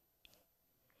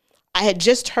 I had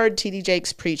just heard T.D.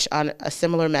 Jakes preach on a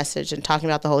similar message and talking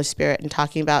about the Holy Spirit and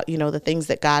talking about, the things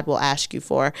that God will ask you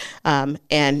for.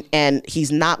 And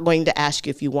he's not going to ask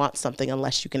you if you want something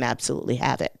unless you can absolutely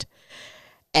have it.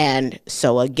 And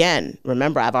so again,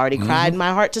 remember, I've already cried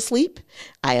my heart to sleep.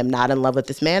 I am not in love with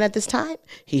this man at this time.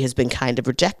 He has been kind of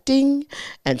rejecting.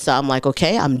 And so I'm like,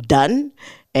 okay, I'm done.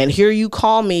 And here you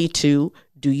call me to,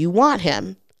 do you want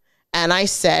him? And I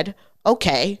said,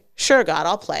 okay, sure, God,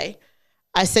 I'll play.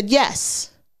 I said, yes,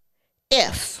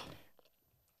 if.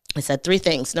 I said 3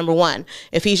 things. Number 1,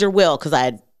 if he's your will, because I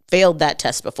had failed that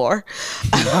test before.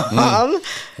 We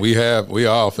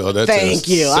all failed that test. Thank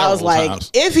you. I was like,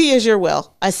 times. If he is your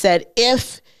will. I said,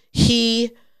 if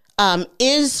he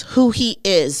is who he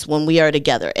is when we are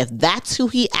together, if that's who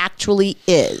he actually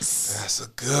is. That's a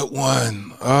good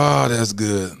one. Oh, that's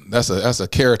good. That's a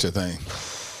character thing.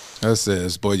 That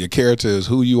says, boy, your character is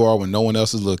who you are when no one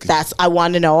else is looking. I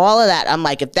wanted to know all of that. I'm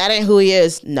like, if that ain't who he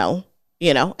is, no.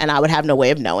 And I would have no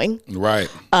way of knowing. Right.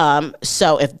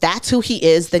 So if that's who he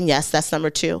is, then yes, that's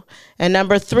number 2. And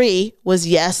number 3 was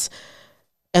yes,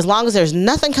 as long as there's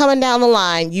nothing coming down the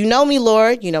line. You know me,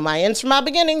 Lord. You know my ends from my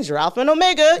beginnings. You're Alpha and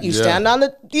Omega. You stand on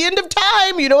the end of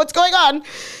time. You know what's going on.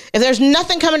 If there's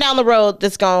nothing coming down the road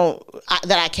that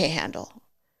I can't handle.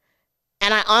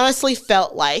 And I honestly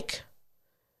felt like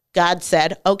God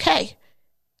said, okay.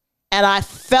 And I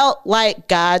felt like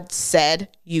God said,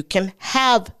 you can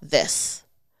have this.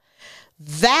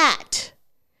 That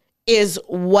is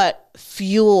what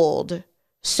fueled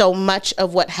so much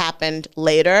of what happened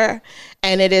later.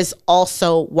 And it is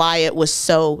also why it was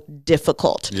so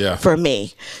difficult for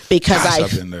me. Because I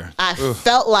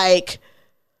felt like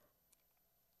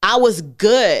I was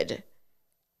good.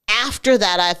 After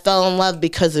that, I fell in love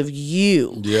because of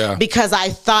you. Yeah. Because I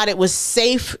thought it was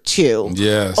safe to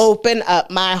open up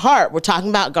my heart. We're talking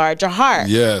about guard your heart.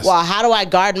 Yes. Well, how do I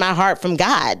guard my heart from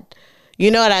God?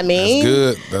 You know what I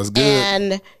mean? That's good.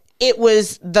 And it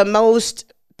was the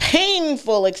most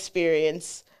painful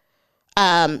experience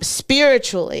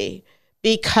spiritually,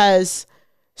 because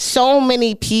so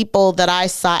many people that I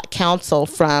sought counsel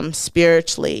from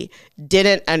spiritually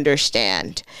didn't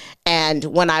understand. And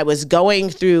when I was going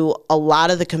through a lot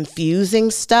of the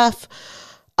confusing stuff,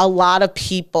 a lot of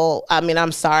people,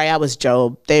 I'm sorry, I was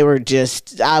Job. I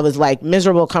was like,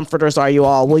 miserable comforters are you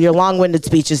all. Will your long-winded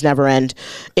speeches never end?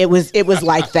 It was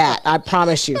like that. I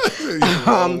promise you.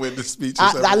 Long-winded speeches.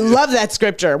 I love that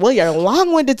scripture. Will your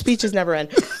long-winded speeches never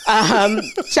end?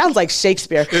 Sounds like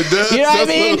Shakespeare. It does. You know what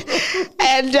I mean?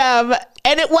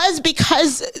 And it was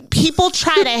because people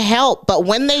try to help, but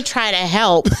when they try to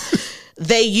help,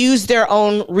 they use their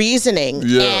own reasoning.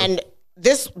 Yeah. And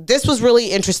this was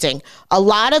really interesting. A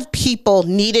lot of people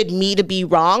needed me to be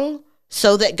wrong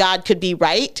so that God could be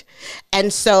right.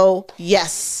 And so,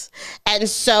 yes. And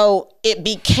so it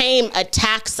became a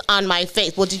tax on my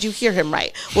faith. Well, did you hear him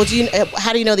right? Well,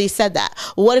 how do you know that he said that?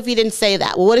 Well, what if he didn't say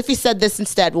that? Well, what if he said this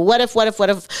instead? Well, what if?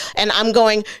 And I'm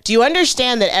going, do you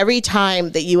understand that every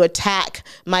time that you attack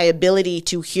my ability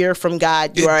to hear from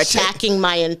God, you are attacking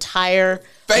my entire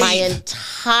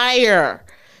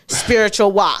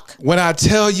spiritual walk? When I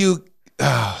tell you,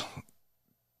 oh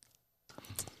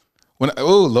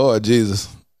Lord Jesus.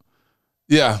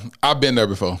 Yeah, I've been there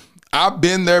before.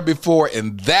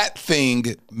 And that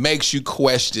thing makes you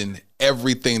question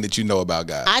everything that you know about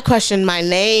God. I questioned my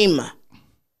name.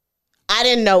 I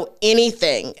didn't know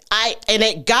anything. And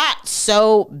it got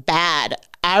so bad.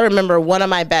 I remember one of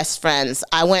my best friends,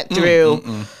 I went through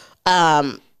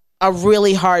a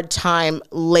really hard time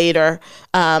later.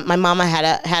 My mama had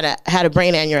a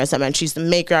brain aneurysm, and she's the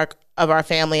matriarch of our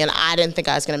family, and I didn't think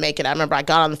I was going to make it. I remember I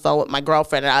got on the phone with my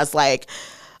girlfriend, and I was like,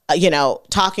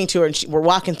 talking to her, and we're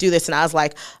walking through this, and I was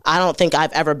like, I don't think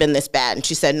I've ever been this bad. And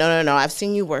she said, no, I've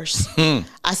seen you worse.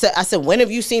 I said, when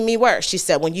have you seen me worse? She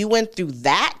said, when you went through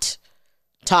that,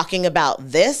 talking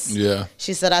about this,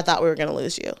 she said, I thought we were going to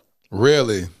lose you.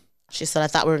 Really? She said, I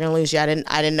thought we were going to lose you. I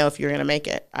didn't know if you were going to make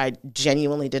it. I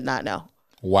genuinely did not know.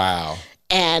 Wow.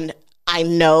 And I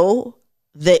know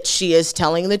that she is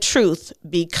telling the truth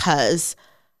because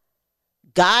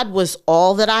God was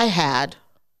all that I had.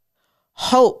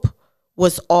 Hope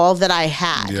was all that I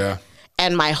had. Yeah.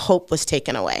 And my hope was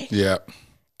taken away. Yeah.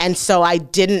 And so I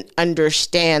didn't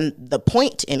understand the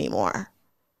point anymore.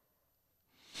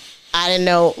 I didn't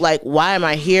know, like, why am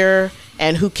I here,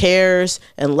 and who cares,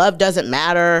 and love doesn't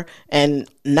matter, and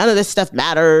none of this stuff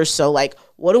matters. So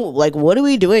what are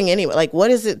we doing anyway? Like,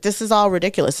 what is it? This is all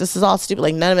ridiculous. This is all stupid.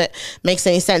 Like, none of it makes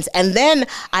any sense. And then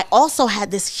I also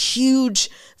had this huge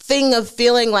thing of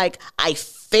feeling like I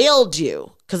failed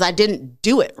you because I didn't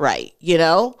do it right.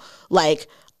 Like,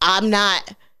 I'm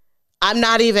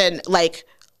not even like.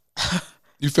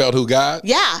 You felt who, God?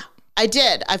 Yeah, I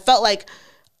did. I felt like.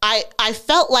 I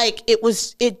felt like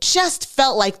it just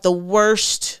felt like the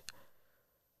worst.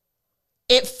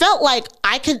 It felt like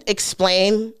I could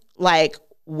explain like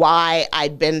why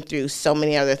I'd been through so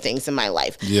many other things in my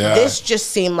life. Yeah. This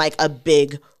just seemed like a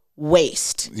big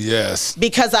waste. Yes.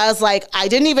 Because I was like, I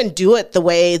didn't even do it the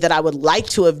way that I would like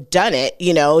to have done it,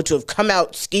 to have come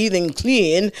out scathing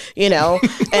clean,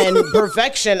 and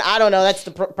perfection. I don't know. That's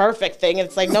the perfect thing. And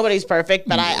it's like, nobody's perfect,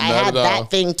 but I had that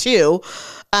thing too.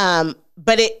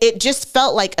 But it just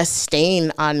felt like a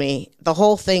stain on me. The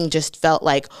whole thing just felt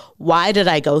like, why did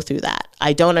I go through that?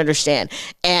 I don't understand.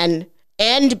 And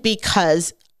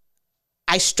because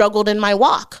I struggled in my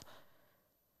walk.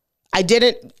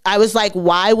 I was like,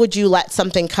 why would you let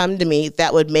something come to me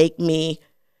that would make me,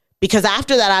 because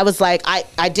after that I was like,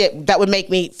 that would make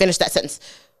me, finish that sentence,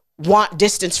 want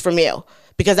distance from you.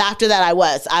 Because after that I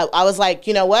was like,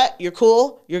 you know what? You're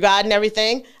cool. You're God and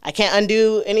everything. I can't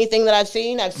undo anything that I've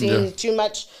seen. I've seen too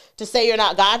much to say you're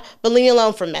not God, but leave me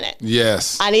alone for a minute.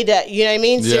 Yes. I need to, you know what I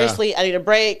mean? Yeah. Seriously, I need a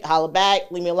break, holla back,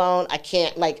 leave me alone. I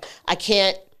can't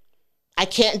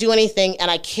do anything, and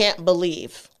I can't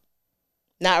believe.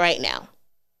 Not right now.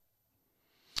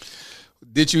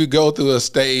 Did you go through a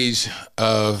stage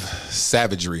of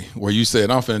savagery where you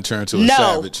said, I'm finna turn to a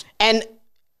savage? And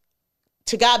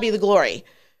to God be the glory.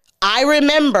 I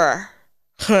remember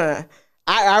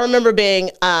being,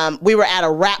 we were at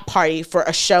a rap party for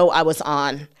a show I was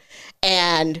on.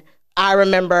 And I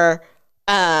remember,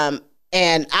 and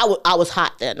I was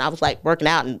hot then. I was like working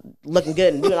out and looking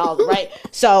good and doing all the right.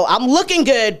 So I'm looking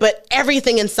good, but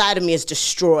everything inside of me is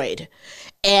destroyed.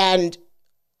 And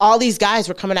all these guys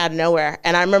were coming out of nowhere.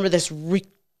 And I remember this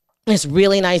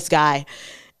really nice guy.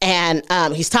 And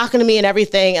he's talking to me and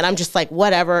everything, and I'm just like,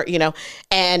 whatever,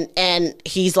 and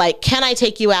he's like, can I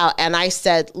take you out? And I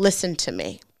said, listen to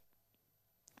me.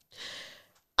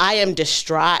 I am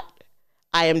distraught.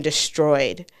 I am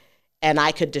destroyed, and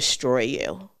I could destroy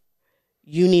you.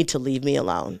 You need to leave me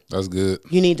alone. That's good.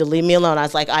 You need to leave me alone. I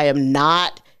was like, I am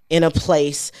not in a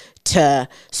place to,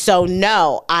 so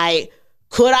no,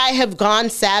 could I have gone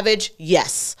savage?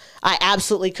 Yes, I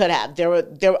absolutely could have.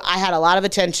 I had a lot of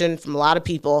attention from a lot of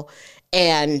people,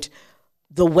 and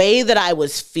the way that I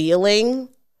was feeling,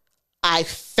 I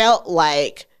felt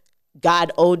like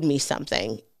God owed me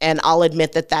something. And I'll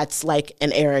admit that that's like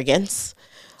an arrogance.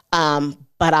 But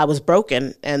I was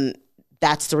broken, and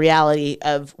that's the reality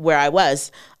of where I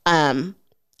was. And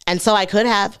so I could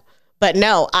have, but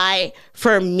no,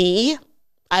 for me,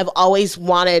 I've always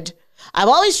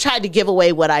tried to give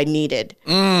away what I needed.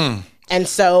 And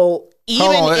so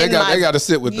even they got to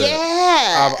sit with that.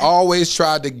 Yeah. I've always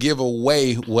tried to give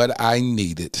away what I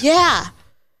needed. Yeah.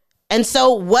 And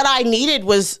so what I needed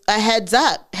was a heads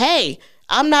up. Hey,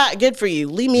 I'm not good for you.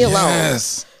 Leave me alone.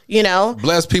 Yes.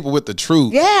 Bless people with the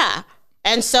truth. Yeah.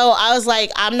 And so I was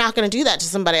like, I'm not going to do that to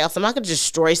somebody else. I'm not going to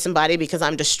destroy somebody because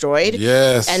I'm destroyed.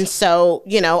 Yes. And so,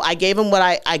 I gave him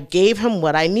what I gave him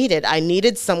what I needed. I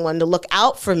needed someone to look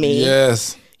out for me.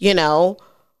 Yes.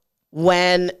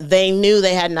 When they knew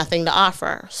they had nothing to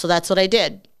offer. So that's what I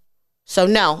did. So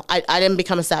no, I didn't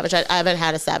become a savage. I haven't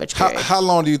had a savage period. How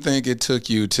long do you think it took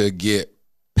you to get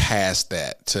past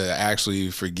that, to actually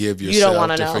forgive yourself, you don't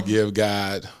want to know. Forgive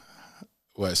God?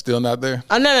 What, still not there?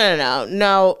 Oh,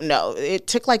 no. It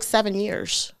took like 7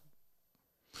 years.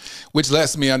 Which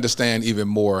lets me understand even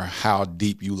more how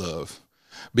deep you love.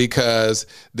 because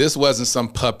this wasn't some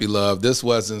puppy love. This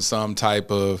wasn't some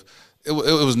type of, it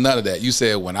was none of that. You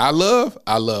said, when I love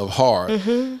hard.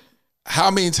 Mm-hmm.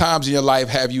 How many times in your life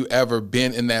have you ever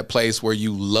been in that place where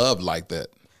you love like that?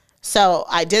 So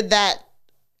I did that,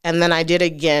 and then I did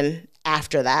again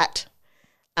after that.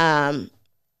 And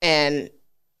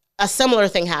a similar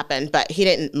thing happened, but he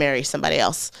didn't marry somebody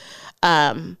else.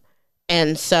 And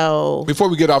so... Before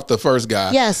we get off the first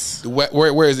guy. Yes.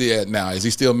 Where is he at now? Is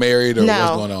he still married, or what's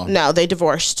going on? No, they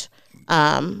divorced.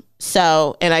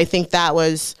 So, and I think that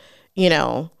was,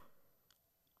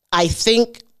 I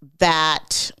think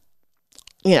that...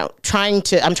 I'm trying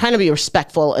to be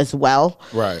respectful as well.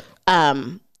 Right.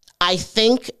 I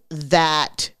think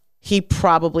that he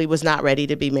probably was not ready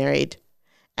to be married.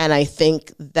 And I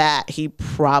think that he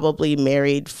probably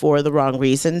married for the wrong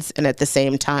reasons. And at the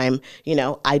same time,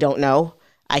 I don't know.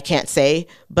 I can't say.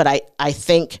 But I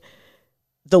think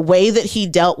the way that he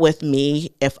dealt with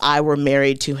me, if I were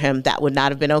married to him, that would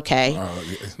not have been okay. Yeah.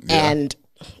 And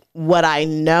what I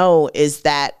know is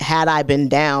that had I been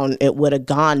down, it would have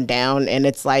gone down. And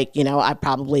it's like, I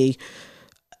probably,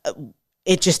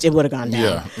 it would have gone down.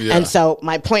 Yeah, yeah. And so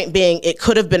my point being, it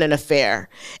could have been an affair.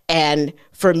 And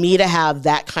for me to have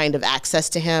that kind of access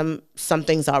to him,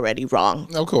 something's already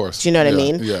wrong. Of course. Do you know what I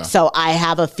mean? Yeah. So I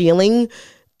have a feeling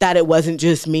that it wasn't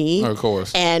just me. Of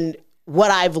course. And what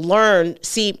I've learned,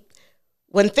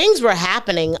 when things were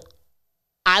happening,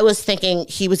 I was thinking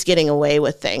he was getting away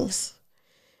with things.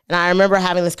 And I remember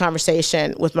having this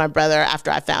conversation with my brother after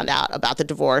I found out about the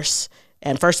divorce.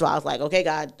 And first of all, I was like, okay,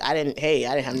 God, I didn't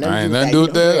have nothing to do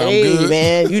with that. I'm good.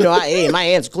 Man, my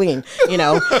hands clean,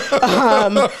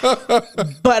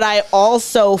 But I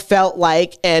also felt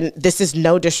like, and this is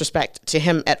no disrespect to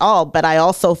him at all, but I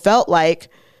also felt like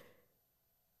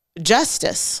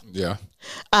justice. Yeah.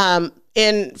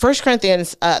 In 1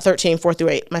 Corinthians 13,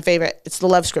 4-8, my favorite, it's the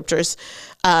love scriptures.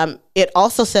 It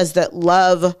also says that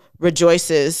love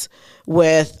rejoices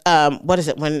with, what is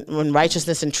it, when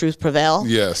righteousness and truth prevail?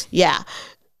 Yes. Yeah.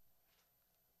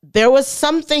 There was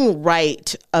something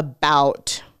right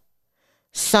about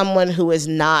someone who is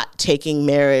not taking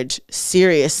marriage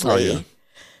seriously,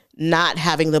 not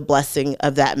having the blessing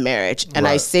of that marriage. And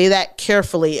I say that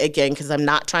carefully again, because I'm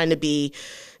not trying to be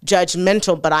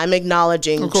judgmental, but I'm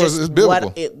acknowledging just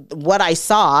what I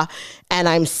saw. And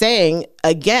I'm saying,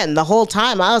 again, the whole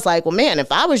time I was like, well, man,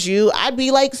 if I was you, I'd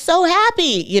be like so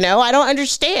happy. I don't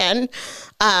understand,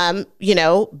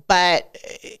 but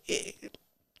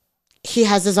he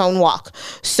has his own walk.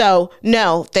 So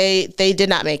no, they did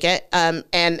not make it.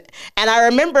 And I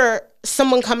remember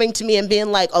someone coming to me and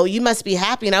being like, oh, you must be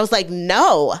happy. And I was like,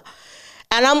 no.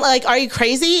 And I'm like, are you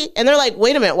crazy? And they're like,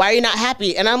 wait a minute, why are you not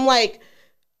happy? And I'm like,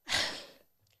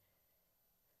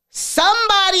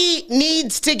 somebody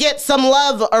needs to get some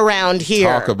love around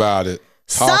here. Talk about it.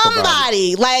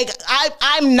 Somebody. Like,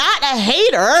 I'm not a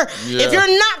hater. Yeah. If you're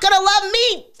not going to love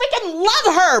me, freaking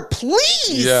love her,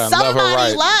 please. Yeah, somebody love her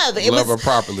right. love. Love her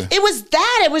properly. It was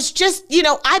that. It was just,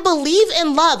 I believe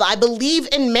in love. I believe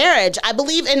in marriage. I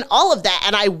believe in all of that.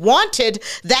 And I wanted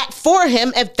that for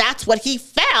him if that's what he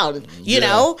found, you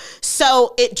know?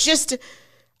 So it just,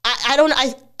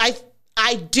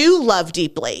 I do love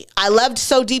deeply. I loved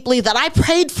so deeply that I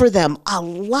prayed for them a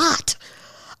lot.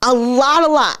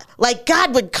 Like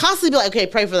God would constantly be like, okay,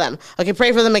 pray for them. Okay,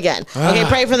 pray for them again. Okay,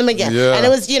 pray for them again. Yeah. And it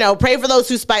was, pray for those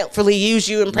who spitefully use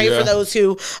you, and pray for those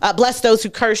who bless those who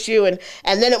curse you. And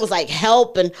then it was like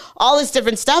help and all this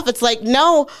different stuff. It's like,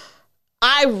 no,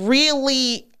 I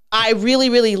really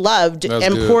loved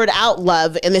poured out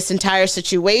love in this entire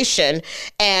situation.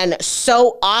 And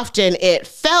so often it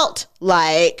felt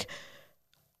like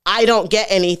I don't get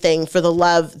anything for the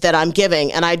love that I'm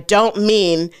giving. And I don't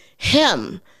mean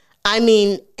him. I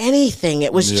mean anything.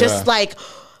 It was just like,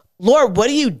 Lord, what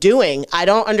are you doing? I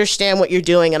don't understand what you're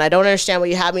doing. And I don't understand why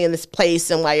you have me in this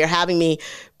place and why you're having me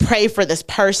pray for this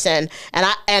person.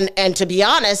 And to be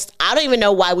honest, I don't even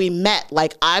know why we met.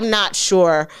 Like, I'm not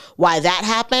sure why that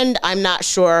happened. I'm not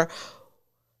sure.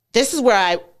 This is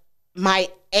where my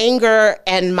anger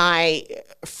and my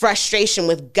frustration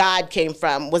with God came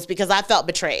from, was because I felt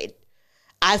betrayed.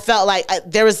 I felt like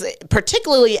there was,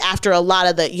 particularly after a lot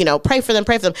of the, pray for them.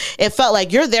 It felt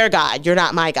like, you're their God. You're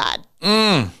not my God.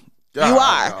 God, you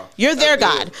are. No. You're their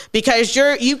God, because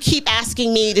you keep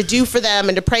asking me to do for them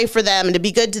and to pray for them and to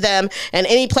be good to them, and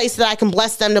any place that I can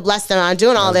bless them, to bless them. I'm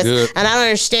doing all this, and I don't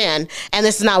understand. And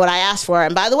this is not what I asked for.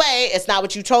 And by the way, it's not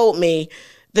what you told me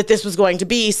that this was going to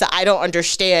be, so I don't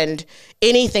understand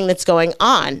anything that's going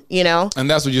on, you know? And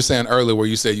that's what you're saying earlier, where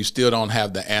you said you still don't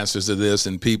have the answers to this,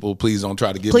 and people, please don't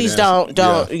try to give Please me don't.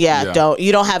 Don't.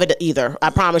 You don't have it either.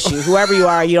 I promise you. Whoever you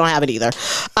are, you don't have it either.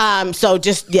 So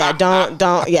just, don't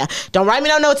write me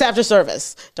no notes after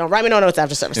service. Don't write me no notes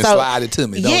after service. And so slide it to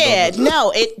me.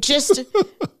 It just,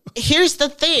 here's the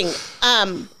thing.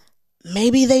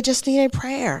 Maybe they just needed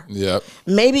prayer. Yep.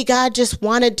 Maybe God just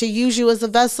wanted to use you as a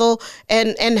vessel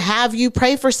and have you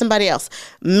pray for somebody else.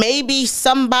 Maybe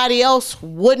somebody else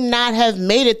would not have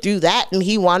made it through that, and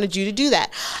he wanted you to do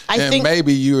that. I think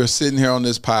maybe you are sitting here on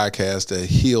this podcast to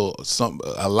heal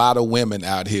a lot of women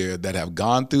out here that have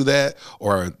gone through that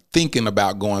or thinking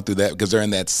about going through that because they're in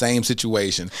that same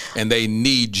situation, and they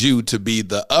need you to be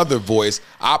the other voice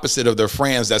opposite of their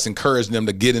friends that's encouraging them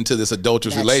to get into this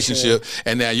adulterous relationship. True.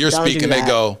 And now you're speaking, they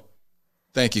go,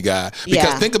 thank you, God.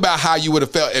 Because think about how you would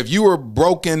have felt if you were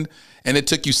broken and it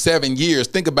took you 7 years.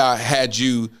 Think about had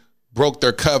you broke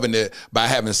their covenant by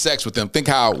having sex with them. Think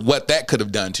what that could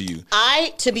have done to you.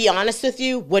 To be honest with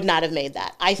you, would not have made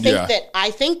that. I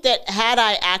think that had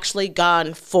I actually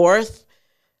gone forth,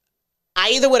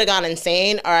 I either would have gone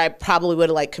insane or I probably would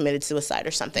have committed suicide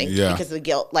or something because of the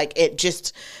guilt. It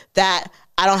just that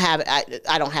I don't have it.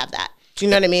 I don't have that. Do you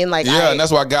know what I mean? And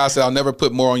that's why God said, I'll never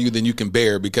put more on you than you can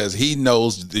bear, because he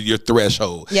knows your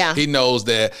threshold. Yeah. He knows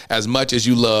that as much as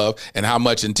you love and how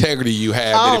much integrity you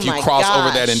have, that if you cross over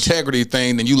that integrity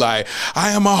thing, then you I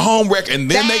am a home wrecker.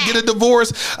 And then they get a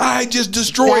divorce. I just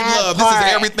destroyed love. This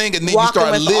is everything. And then you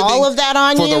start living all of that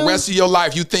on for the rest of your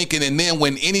life. You thinking, and then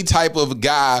when any type of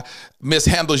guy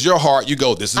mishandles your heart, you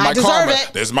go, this is my karma.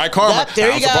 This is my karma.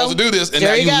 Yep, I'm supposed to do this. And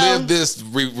now you live this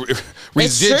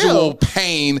residual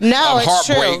pain of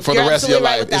heartbreak for the rest of your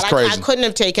life. It's crazy. I couldn't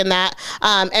have taken that.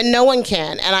 And no one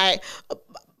can. And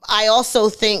I also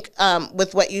think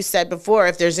with what you said before,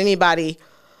 if there's anybody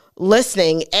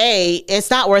listening, it's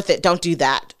not worth it. Don't do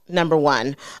that, number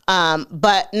one.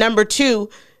 But number two,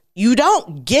 you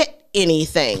don't get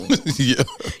anything.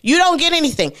 You don't get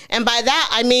anything. And by that,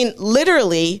 I mean,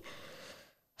 literally,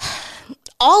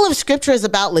 all of Scripture is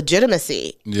about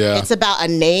legitimacy. Yeah. It's about a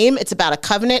name. It's about a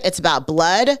covenant. It's about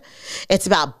blood. It's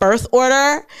about birth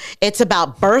order. It's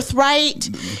about birthright.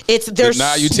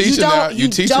 Now you teaching now. You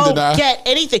don't get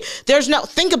anything.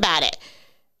 Think about it.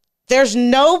 There's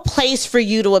no place for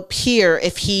you to appear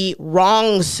if he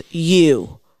wrongs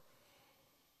you.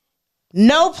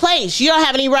 No place. You don't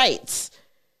have any rights.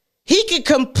 He could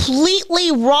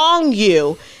completely wrong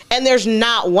you, and there's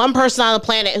not one person on the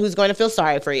planet who's going to feel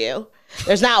sorry for you.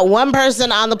 There's not one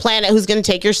person on the planet who's going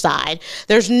to take your side.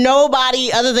 There's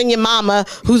nobody other than your mama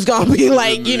who's going to be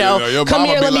come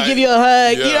here, let me give you a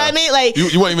hug. Yeah. You know what I mean?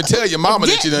 You won't even tell your mama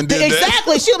that you done did that.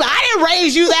 Exactly. She'll be, I didn't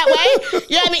raise you that way.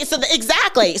 You know what I mean? So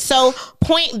exactly. So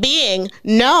point being,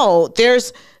 no,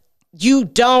 you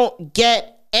don't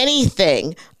get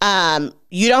anything.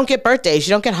 You don't get birthdays.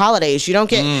 You don't get holidays. You don't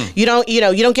get, you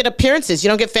don't get appearances. You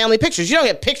don't get family pictures. You don't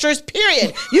get pictures,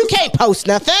 period. You can't post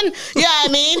nothing. You know what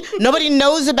I mean? Nobody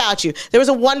knows about you. There was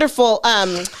a wonderful,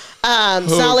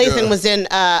 Lathan was in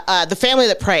The Family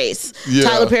That Prays. Yeah.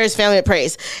 Tyler Perry's Family That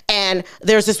Prays. And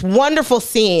there's this wonderful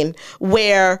scene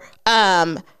where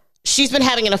she's been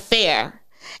having an affair,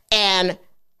 and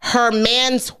her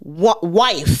man's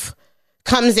wife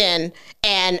comes in,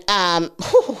 and let's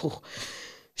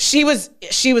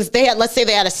say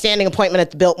they had a standing appointment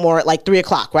at the Biltmore at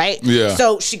 3:00, right? Yeah.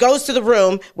 So she goes to the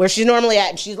room where she's normally at,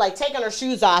 and she's taking her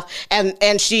shoes off,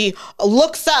 and she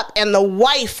looks up, and the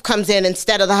wife comes in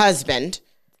instead of the husband.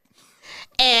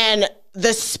 And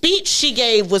the speech she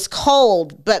gave was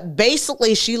cold, but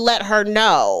basically she let her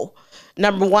know,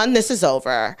 number one, this is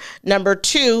over. Number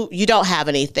two, you don't have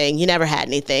anything. You never had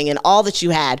anything. And all that you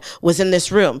had was in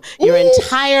this room. Your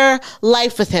entire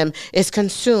life with him is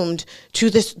consumed to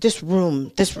this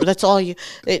room. That's all you,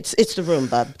 it's the room,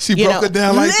 bub. She broke it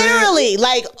down like literally,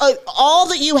 that? Literally, all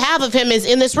that you have of him is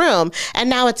in this room. And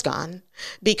now it's gone.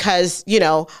 Because,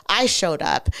 I showed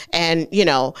up, and,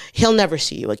 he'll never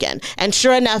see you again. And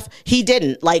sure enough, he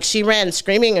didn't. She ran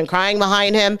screaming and crying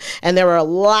behind him. And there were a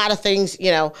lot of things,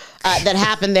 that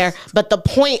happened there. But the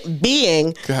point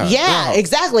being, God.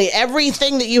 Exactly.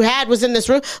 Everything that you had was in this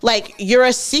room. You're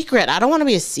a secret. I don't want to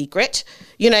be a secret.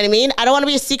 You know what I mean? I don't want to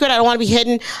be a secret. I don't want to be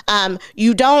hidden.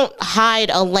 You don't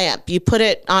hide a lamp. You put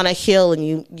it on a hill,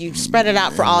 and you spread it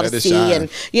out for all to see. Shine.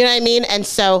 And you know what I mean? And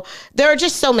so there are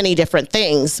just so many different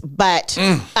things. But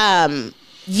I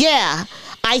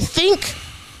think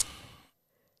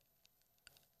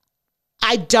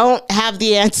I don't have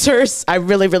the answers. I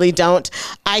really, really don't.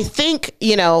 I think,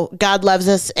 God loves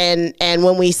us. And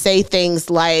when we say things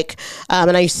like,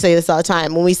 and I used to say this all the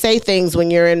time, when we say things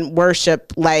when you're in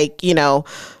worship, like,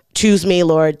 choose me,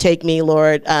 Lord, take me,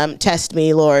 Lord, test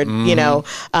me, Lord,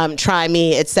 try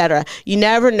me, etc. You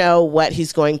never know what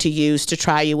he's going to use to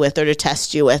try you with or to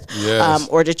test you with,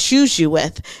 or to choose you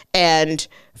with. And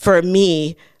for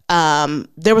me,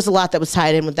 there was a lot that was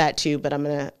tied in with that too, but I'm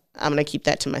gonna keep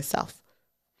that to myself.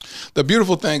 The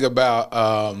beautiful thing about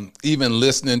even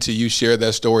listening to you share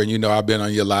that story, and I've been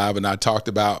on your live and I talked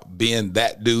about being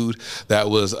that dude that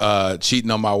was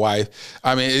cheating on my wife.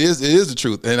 I mean, it is the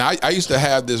truth. And I used to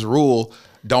have this rule: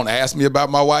 don't ask me about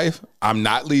my wife. I'm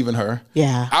not leaving her.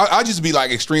 Yeah. I'll just be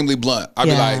like extremely blunt. I'll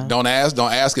be like, don't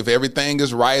ask if everything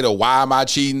is right or why am I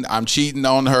cheating? I'm cheating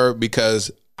on her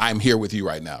because I'm here with you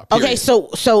right now. Period. Okay,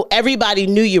 so everybody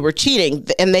knew you were cheating,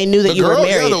 and they knew that you were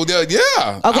married.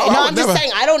 Yeah. Okay, I'm just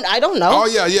saying I don't know. Oh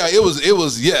yeah. It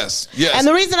was yes. And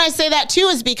the reason I say that too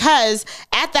is because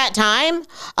at that time,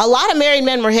 a lot of married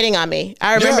men were hitting on me.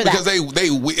 I remember that because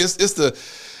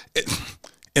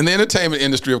in the entertainment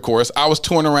industry, of course, I was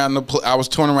touring around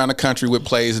the country with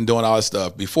plays and doing all this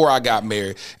stuff before I got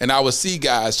married. And I would see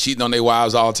guys cheating on their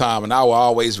wives all the time. And I would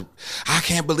always, I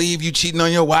can't believe you cheating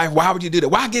on your wife. Why would you do that?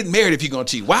 Why get married if you're going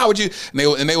to cheat? Why would you?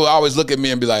 And they would always look at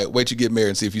me and be like, wait, you get married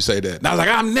and see if you say that. And I was like,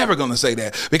 I'm never going to say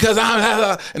that because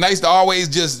and I used to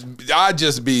always I'd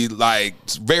just be like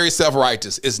very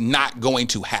self-righteous. It's not going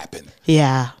to happen.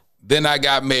 Yeah. Then I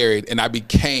got married and I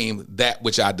became that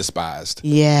which I despised.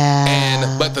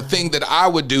 Yeah. But the thing that I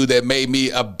would do that made me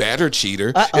a better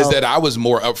cheater is that I was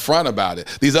more upfront about it.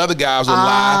 These other guys would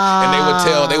lie and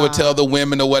they would tell the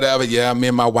women or whatever, yeah, me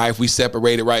and my wife, we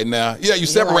separated right now. Yeah, you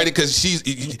separated because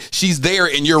she's there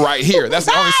and you're right here. That's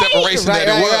the only separation that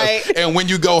it was. Right. And when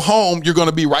you go home, you're going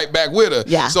to be right back with her.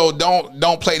 Yeah. So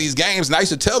don't play these games. And I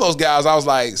used to tell those guys, I was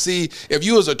like, see, if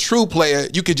you was a true player,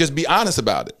 you could just be honest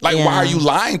about it. Like, why are you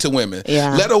lying to women?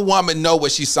 Yeah. Let a woman know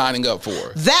what she's signing up for.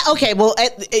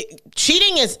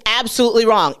 Cheating is absolutely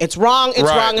wrong. It's wrong. It's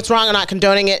wrong. It's wrong. I'm not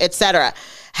condoning it, etc.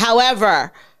 In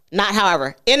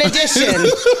addition,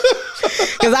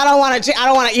 because I don't want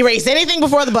to erase anything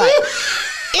before the but.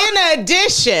 In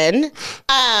addition,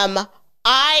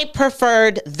 I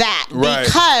preferred that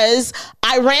because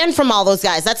I ran from all those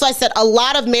guys. That's why I said a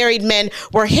lot of married men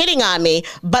were hitting on me,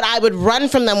 but I would run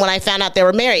from them when I found out they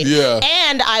were married. Yeah.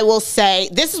 And I will say,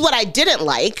 this is what I didn't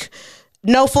like.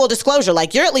 No full disclosure.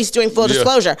 Like, you're at least doing full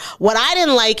disclosure. What I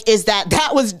didn't like is that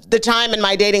was the time in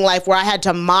my dating life where I had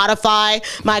to modify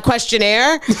my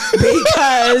questionnaire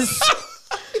because...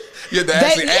 You had to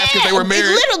actually ask if they were married?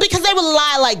 Literally, because they would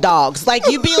lie like dogs. Like,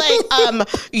 you'd be like,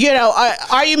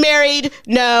 are you married?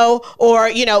 No. Or,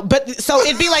 but so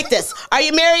it'd be like this. Are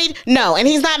you married? No. And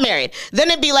he's not married. Then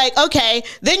it'd be like, okay.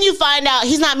 Then you find out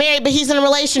he's not married, but he's in a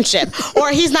relationship. Or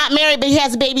he's not married, but he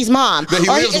has a baby's mom. That he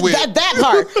lives with. That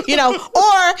part,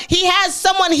 Or he has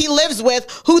someone he lives with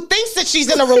who thinks that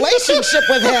she's in a relationship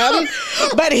with him,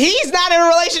 but he's not in a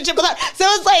relationship with her. So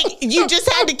it's like, you just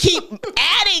had to keep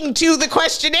adding to the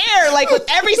questionnaire. Like, with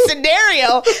every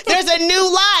scenario, there's a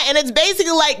new lie. And it's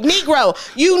basically like, Negro,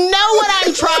 you know what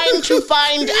I'm trying to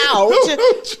find out.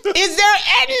 Is there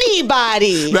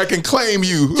anybody that can claim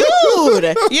you? Dude,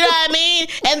 you know what I mean?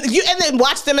 And then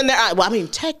watch them in their eye. Well, I mean,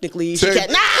 technically, she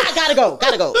can't. Nah, I gotta go.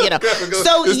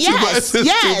 So, it's too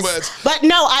much. But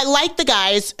no, I like the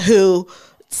guys who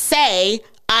say,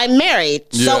 I'm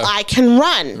married, so I can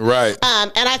run. Right.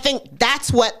 And I think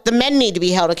that's what the men need to be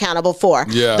held accountable for.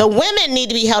 Yeah. The women need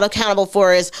to be held accountable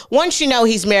for is, once you know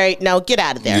he's married, no, get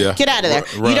out of there. Yeah. Get out of there.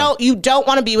 Right. You don't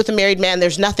want to be with a married man.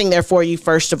 There's nothing there for you,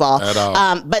 first of all. At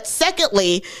all. But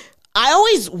secondly, I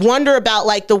always wonder about,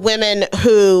 like, the women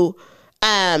who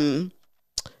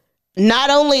not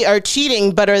only are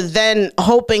cheating, but are then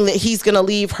hoping that he's going to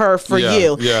leave her for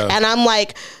you. Yeah. And I'm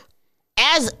like,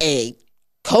 as a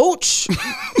coach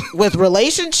with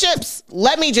relationships,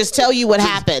 let me just tell you what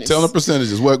happens. Tell the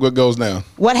percentages. What goes down?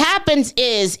 What happens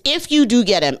is, if you do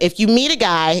get him, if you meet a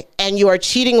guy and you are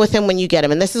cheating with him when you get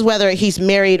him, and this is whether he's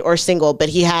married or single, but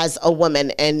he has a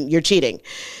woman and you're cheating.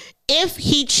 If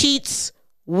he cheats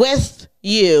with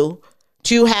you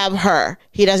to have her,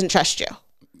 he doesn't trust you.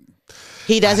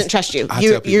 He doesn't trust you.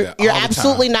 You're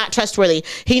absolutely not trustworthy.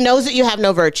 He knows that you have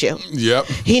no virtue. Yep.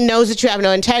 He knows that you have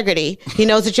no integrity. He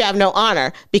knows that you have no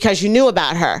honor because you knew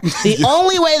about her. The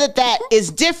only way that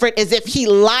is different is if he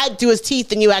lied through his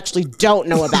teeth and you actually don't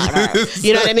know about her.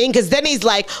 You know what I mean? Because then he's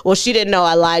like, well, she didn't know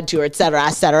I lied to her, etc. I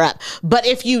set her up. But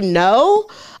if you know,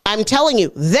 I'm telling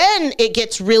you, then it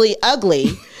gets really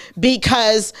ugly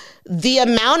because the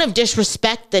amount of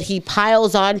disrespect that he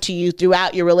piles onto you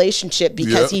throughout your relationship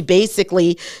because he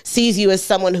basically sees you as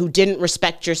someone who didn't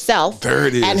respect yourself. There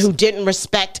it is. And who didn't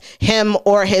respect him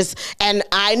or his. And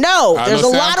I know there's a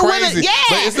lot of women. Yeah,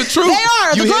 but it's the truth. They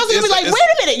are. The girls are gonna be like, wait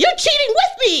a minute, you're cheating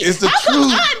with me. It's the How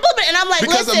truth. and I'm like,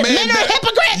 because listen, men are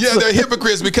hypocrites. Yeah, they're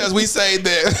hypocrites because we say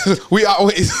that we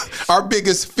always, our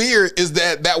biggest fear is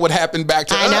that would happen back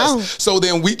to us. Know. So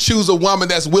then we choose a woman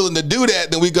that's willing to do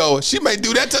that. Then we go, she may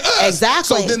do that to us.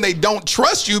 Exactly. So then they don't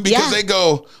trust you because they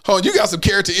go, oh, you got some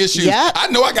character issues. Yep. I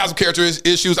know I got some character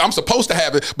issues. I'm supposed to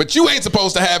have it, but you ain't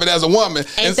supposed to have it as a woman.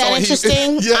 Ain't that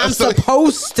interesting? I'm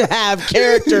supposed to have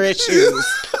character issues.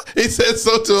 He said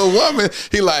so to a woman.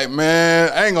 He like, man,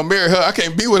 I ain't gonna marry her. I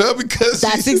can't be with her because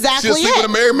that's exactly she'll sleep with a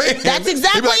married man. That's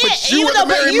exactly like, it. Even though,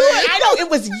 I know it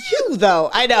was you though.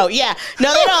 I know. Yeah.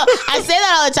 No, they don't. I say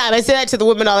that all the time. I say that to the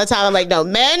women all the time. I'm like, no,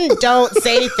 men don't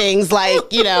say things like,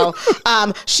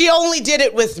 she only did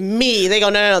it with me. They go,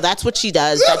 no, that's what she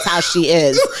does. That's how she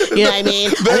is. You know what I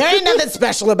mean? There ain't nothing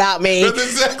special about me. That's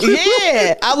exactly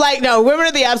right. I'm like, no, women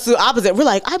are the absolute opposite. We're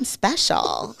like, I'm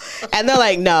special. And they're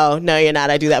like, no, you're not.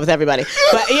 I do that with everybody.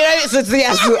 But so it's the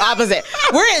absolute opposite.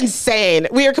 We're insane.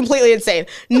 We are completely insane.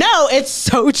 No, it's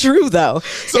so true though.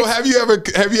 So have you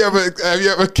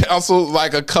ever counseled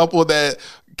like a couple that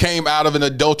came out of an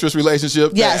adulterous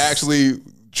relationship that actually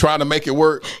trying to make it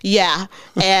work? Yeah.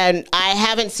 And I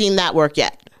haven't seen that work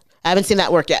yet.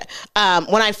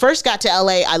 When I first got to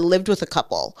LA, I lived with a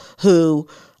couple who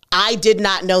I did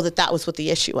not know that was what the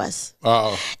issue was.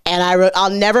 Uh-oh. And I'll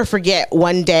never forget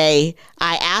one day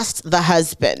I asked the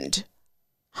husband,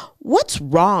 what's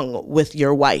wrong with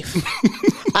your wife?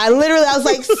 I was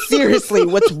like, seriously,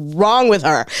 what's wrong with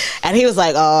her? And he was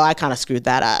like, oh, I kind of screwed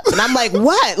that up. And I'm like,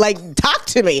 what? Like, talk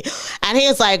to me. And he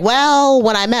was like, well,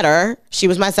 when I met her, she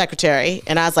was my secretary.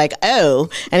 And I was like, oh.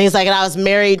 And he's like, and I was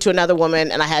married to another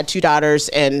woman and I had 2 daughters.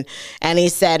 And he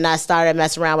said, and I started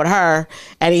messing around with her.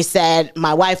 And he said,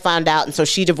 my wife found out. And so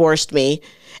she divorced me.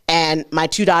 And my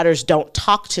 2 daughters don't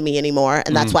talk to me anymore.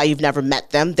 And that's why you've never met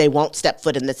them. They won't step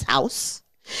foot in this house.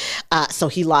 So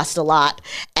he lost a lot.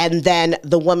 And then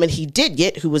the woman he did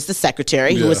get, who was the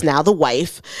secretary, who is now the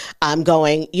wife, I'm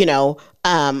going,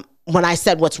 when I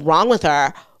said what's wrong with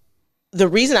her, the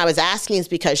reason I was asking is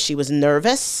because she was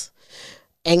nervous,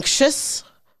 anxious,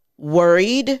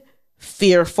 worried,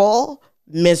 fearful,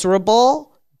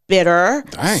 miserable, bitter,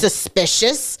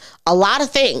 suspicious, a lot of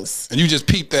things. And you just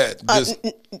peeped that.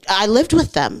 I lived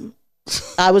with them.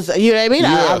 I was, you know what I mean?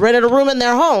 I rented a room in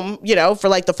their home, for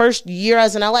like the first year I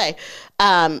was in LA.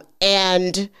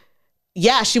 And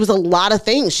yeah, she was a lot of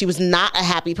things. She was not a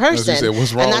happy person. Said,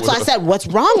 what's wrong and that's why I said, what's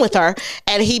wrong with her?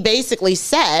 And he basically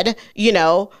said, she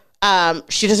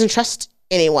doesn't trust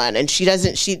anyone. And she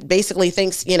basically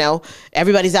thinks,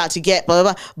 everybody's out to get blah,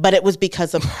 blah, blah. But it was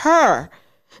because of her.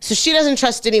 So she doesn't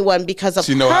trust anyone because of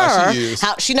her.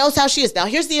 She knows how she is. Now,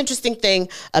 here's the interesting thing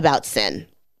about sin.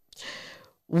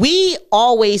 We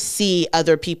always see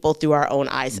other people through our own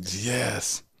eyes.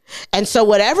 Yes. And so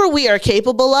whatever we are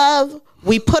capable of,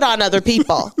 we put on other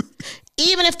people,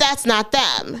 even if that's not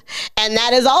them. And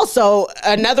that is also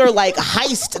another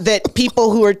heist that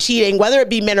people who are cheating, whether it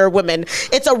be men or women,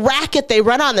 it's a racket they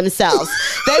run on themselves.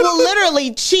 They will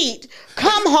literally cheat,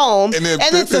 come home, and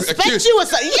then suspect you of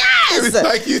something. Yes! And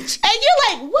you're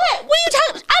like, what? What are you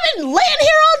talking about? I've been laying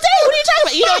here all day. What are you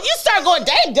talking about? You start going,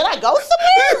 dang, did I go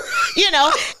somewhere?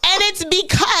 And it's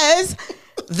because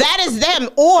that is them,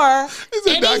 or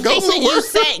anything that you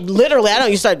say, literally,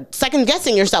 you start second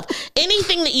guessing yourself.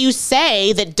 Anything that you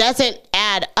say that doesn't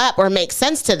add up or make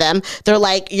sense to them, they're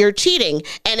like, you're cheating.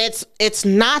 And it's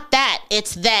not that.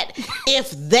 It's that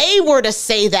if they were to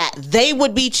say that, they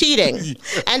would be cheating.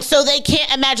 And so they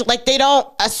can't imagine, they don't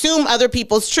assume other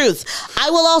people's truths. I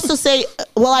will also say,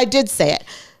 I did say it.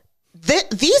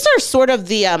 These are sort of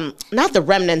the, not the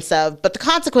remnants of, but the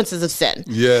consequences of sin.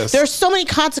 Yes. There's so many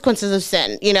consequences of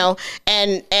sin,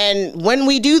 and when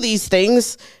we do these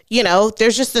things,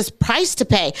 there's just this price to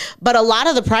pay. But a lot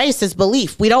of the price is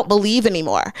belief. We don't believe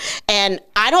anymore. And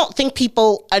I don't think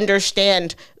people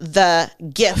understand the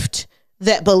gift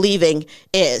that believing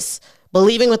is.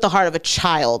 Believing with the heart of a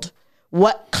child.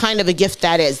 What kind of a gift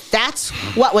that is. That's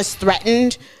what was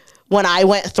threatened when I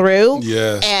went through.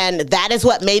 Yes. And that is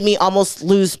what made me almost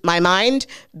lose my mind,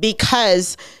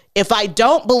 because if I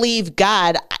don't believe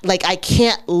God, I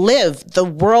can't live. The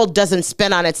world doesn't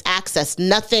spin on its axis.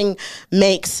 Nothing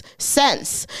makes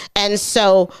sense. And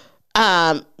so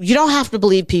you don't have to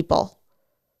believe people,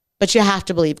 but you have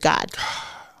to believe God.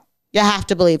 You have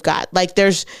to believe God.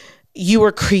 You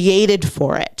were created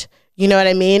for it. You know what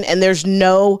I mean? And there's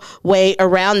no way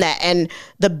around that. And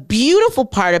the beautiful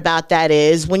part about that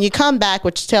is when you come back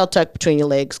with your tail tucked between your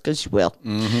legs, because you will,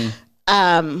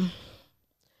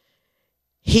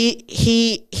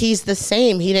 he's the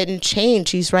same. He didn't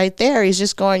change. He's right there. He's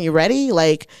just going, you ready?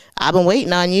 Like, I've been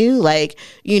waiting on you. Like,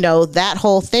 you know, that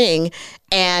whole thing.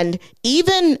 And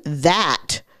even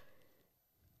that,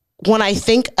 when I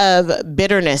think of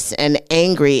bitterness and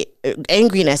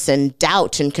angriness and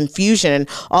doubt and confusion and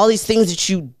all these things that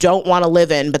you don't want to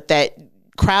live in, but that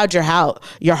crowd your heart,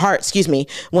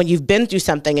 when you've been through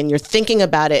something and you're thinking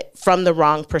about it from the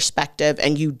wrong perspective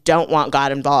and you don't want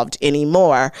God involved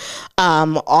anymore,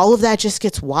 all of that just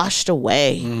gets washed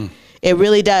away. It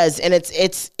really does. And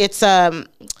it's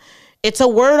a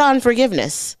word on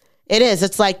forgiveness. It is.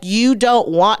 It's like you don't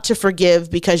want to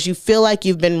forgive because you feel like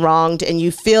you've been wronged, and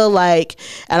you feel like,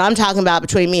 and I'm talking about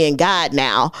between me and God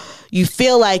now, you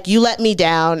feel like you let me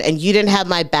down and you didn't have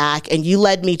my back and you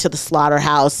led me to the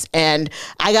slaughterhouse and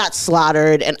I got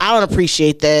slaughtered and I don't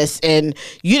appreciate this and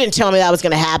you didn't tell me that was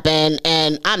going to happen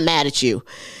and I'm mad at you.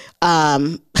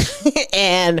 And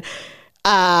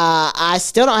I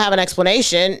still don't have an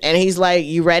explanation. And he's like,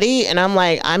 you ready? And I'm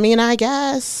like, I mean, I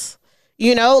guess.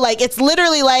 You know, like, it's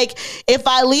literally like, if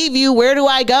I leave you, where do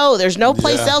I go? There's no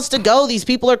place else to go. These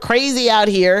people are crazy out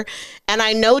here. And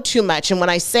I know too much. And when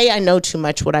I say I know too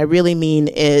much, what I really mean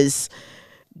is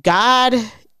God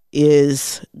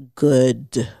is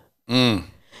good. And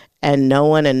no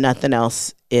one and nothing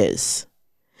else is.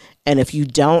 And if you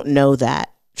don't know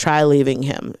that, try leaving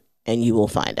him and you will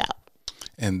find out.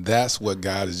 And that's what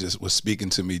God was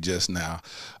speaking to me just now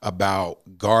about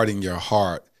guarding your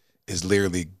heart. Is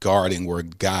literally guarding where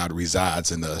God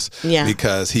resides in us,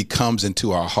 because he comes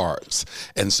into our hearts.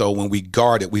 And so when we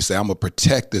guard it, we say, I'm going to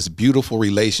protect this beautiful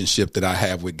relationship that I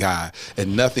have with God,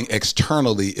 and nothing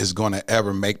externally is going to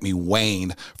ever make me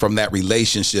wane from that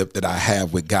relationship that I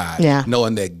have with God.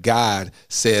 Knowing that God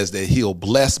says that he'll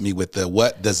bless me with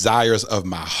the desires of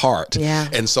my heart.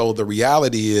 And so the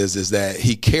reality is that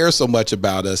he cares so much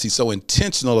about us. He's so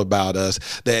intentional about us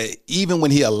that even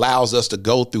when he allows us to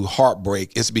go through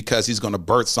heartbreak, it's because he's going to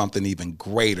birth something even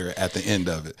greater at the end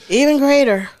of it. Even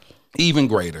greater. You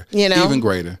know, even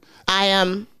greater.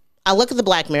 I look at the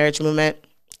Black marriage movement,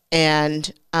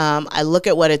 and I look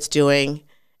at what it's doing,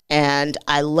 and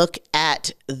I look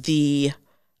at the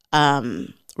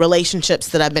relationships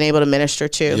that I've been able to minister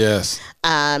to.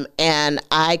 And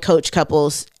I coach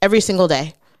couples every single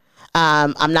day.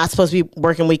 I'm not supposed to be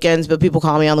working weekends, but people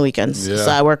call me on the weekends.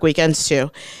 So I work weekends too.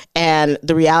 And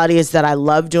the reality is that I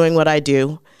love doing what I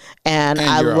do. And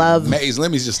I love amazing.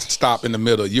 Let me just stop in the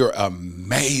middle. You're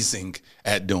amazing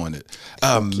at doing it.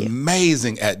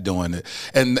 Amazing at doing it.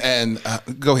 And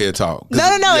go ahead, talk.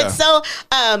 No. It's so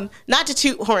not to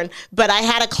toot horn, but I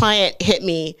had a client hit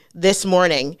me this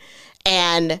morning,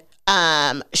 and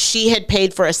she had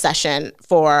paid for a session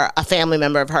for a family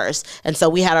member of hers. And so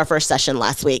we had our first session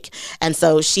last week. And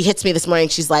so she hits me this morning.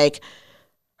 She's like,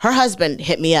 her husband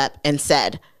hit me up and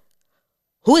said,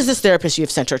 who is this therapist you've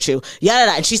sent her to?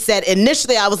 Yada. And she said,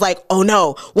 initially I was like, oh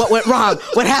no, what went wrong?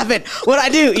 What happened? What'd I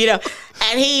do? You know?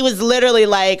 And he was literally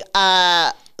like,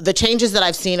 the changes that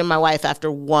I've seen in my wife after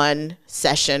one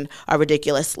session are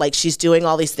ridiculous. Like, she's doing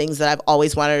all these things that I've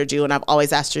always wanted her to do and I've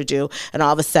always asked her to do. And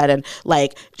all of a sudden,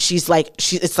 like, it's like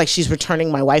she's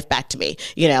returning my wife back to me,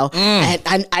 you know?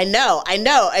 And I know.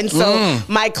 And so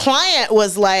my client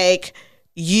was like,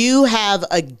 you have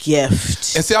a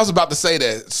gift. And see, I was about to say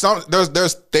that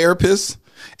there's therapists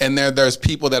and there's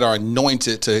people that are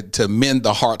anointed to mend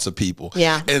the hearts of people.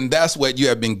 And that's what you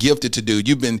have been gifted to do.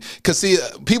 Because see,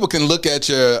 people can look at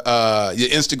your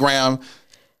Instagram.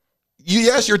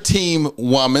 Yes, you're team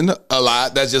woman a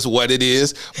lot. That's just what it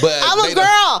is. But I'm a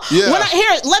girl.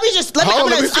 Let me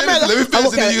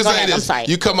finish. And you say this.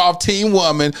 You come off team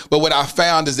woman, but what I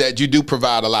found is that you do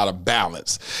provide a lot of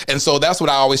balance. And so that's what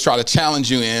I always try to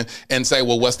challenge you in and say,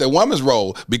 well, what's that woman's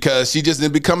role? Because she just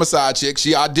didn't become a side chick.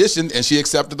 She auditioned and she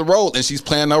accepted the role, and she's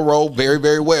playing her role very,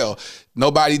 very well.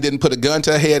 Nobody didn't put a gun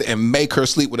to her head and make her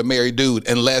sleep with a married dude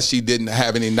unless she didn't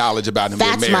have any knowledge about him being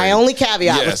married. That's my only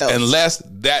caveat with those. Unless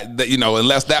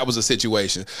that was a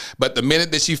situation. But the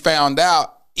minute that she found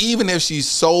out, even if she's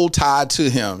so tied to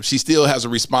him, she still has a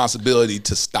responsibility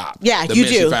to stop. Yeah, you do.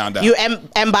 She found out.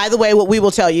 And by the way, what we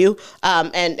will tell you,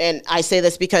 and I say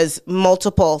this because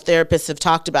multiple therapists have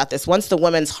talked about this. Once the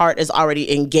woman's heart is already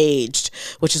engaged,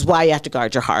 which is why you have to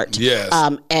guard your heart. Yes.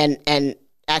 And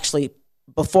actually,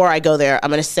 before I go there, I'm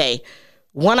going to say,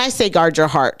 when I say guard your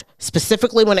heart,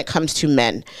 specifically when it comes to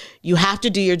men, you have to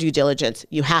do your due diligence.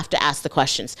 You have to ask the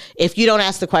questions. If you don't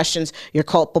ask the questions, you're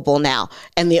culpable now.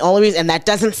 And the only reason, and that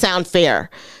doesn't sound fair,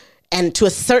 And to a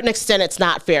certain extent, it's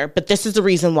not fair. But this is the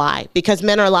reason why. Because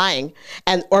men are lying.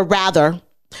 Or rather,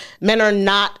 men are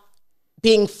not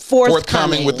being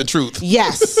forthcoming with the truth.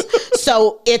 Yes.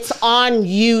 So it's on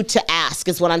you to ask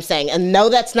is what I'm saying. And no,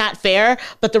 that's not fair.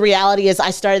 But the reality is I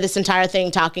started this entire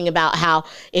thing talking about how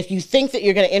if you think that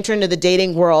you're going to enter into the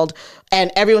dating world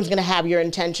and everyone's going to have your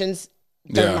intentions,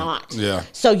 they're not. Yeah.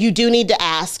 So you do need to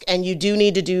ask, and you do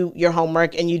need to do your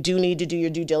homework, and you do need to do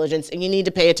your due diligence, and you need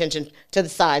to pay attention to the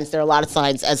signs. There are a lot of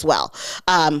signs as well.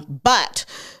 As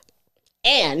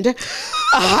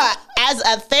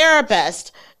a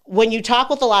therapist, when you talk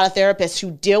with a lot of therapists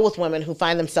who deal with women who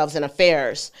find themselves in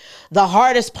affairs, the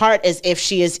hardest part is if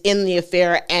she is in the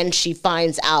affair and she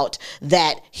finds out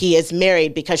that he is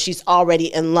married because she's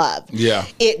already in love. Yeah.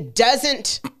 It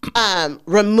doesn't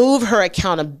remove her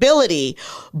accountability,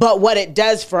 but what it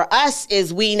does for us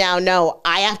is we now know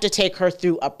I have to take her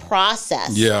through a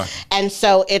process. Yeah. And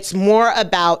so it's more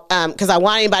about, because I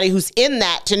want anybody who's in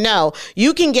that to know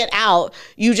you can get out,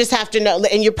 you just have to know,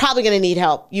 and you're probably going to need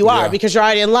help. You are, because you're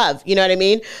already in love. You know what I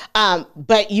mean?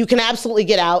 But you can absolutely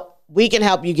get out. We can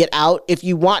help you get out if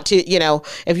you want to,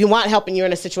 if you want help and you're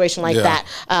in a situation like that.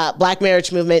 Black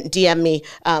Marriage Movement, DM me.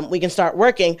 We can start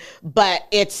working. But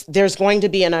there's going to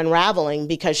be an unraveling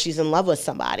because she's in love with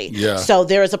somebody. Yeah. So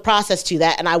there is a process to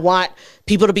that. And I want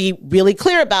people to be really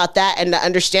clear about that and to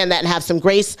understand that and have some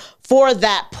grace for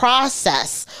that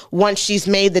process once she's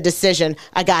made the decision,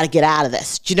 I got to get out of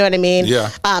this. Do you know what I mean? Yeah.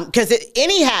 Because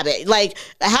any habit, like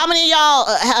how many of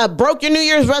y'all broke your New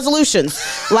Year's resolutions?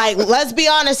 Like, let's be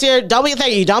honest here. Don't be a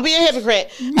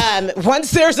hypocrite.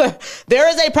 Once there is a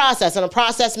process, and a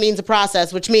process means a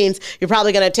process, which means you're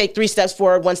probably going to take 3 steps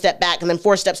forward, 1 step back, and then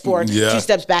 4 steps forward, 2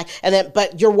 steps back, and then,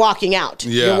 but you're walking out.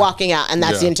 Yeah. You're walking out, and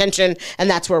that's the intention, and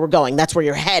that's where we're going. That's where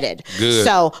you're headed. Good.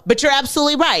 So, but you're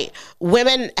absolutely right.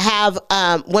 Women have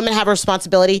a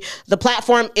responsibility. The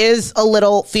platform is a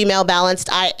little female balanced.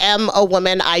 I am a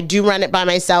woman. I do run it by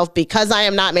myself because I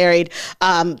am not married.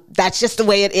 That's just the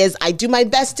way it is. I do my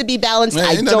best to be balanced. Man,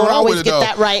 I don't always get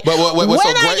that right. But when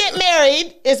I get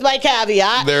married is my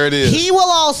caveat. There it is. He will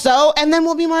also, and then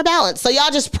we'll be more balanced. So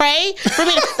y'all just pray for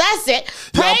me. That's it.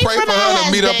 Pray for my her to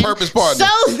husband meet her purpose partner,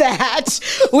 so that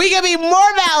we can be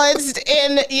more balanced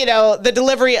in the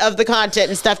delivery of the content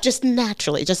and stuff, just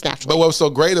naturally. But what's so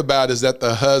great about it is that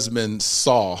the husband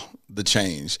saw the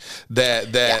change,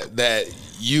 that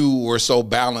you were so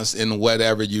balanced in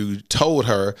whatever you told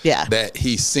her, that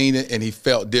he seen it and he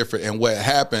felt different. And what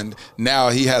happened, now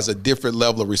he has a different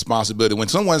level of responsibility. When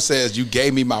someone says, you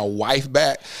gave me my wife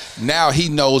back, now he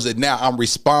knows that now I'm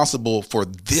responsible for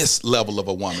this level of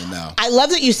a woman now. I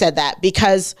love that you said that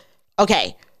because,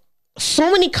 okay,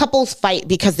 so many couples fight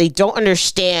because they don't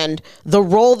understand the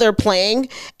role they're playing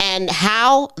and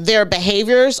how their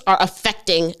behaviors are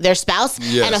affecting their spouse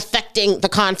and affecting the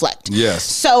conflict. Yes.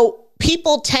 So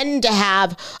people tend to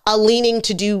have a leaning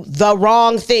to do the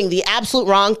wrong thing, the absolute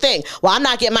wrong thing. Well, I'm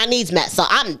not getting my needs met, so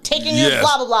I'm taking your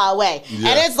blah, blah, blah away. Yeah.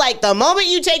 And it's like the moment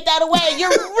you take that away,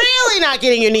 you're really not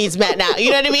getting your needs met now.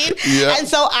 You know what I mean? Yeah. And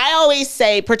so I always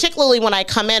say, particularly when I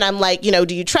come in, I'm like,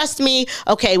 do you trust me?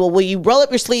 Okay, well, will you roll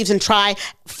up your sleeves and try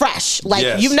fresh?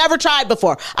 Like you've never tried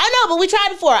before. I know, but we tried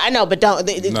before. I know, but don't.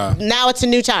 Now it's a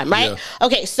new time, right? Yeah.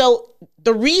 Okay, so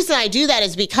the reason I do that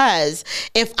is because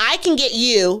if I can get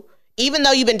you, even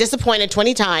though you've been disappointed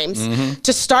 20 times,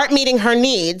 to start meeting her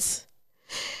needs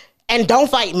and don't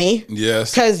fight me.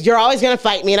 Yes. Because you're always going to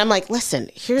fight me. And I'm like, listen,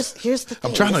 here's the thing.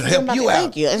 I'm trying to help you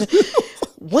out. Thank you.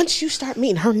 Once you start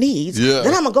meeting her needs, then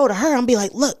I'm going to go to her and be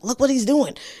like, look what he's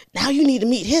doing. Now you need to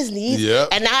meet his needs. Yep.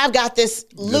 And now I've got this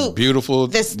loop.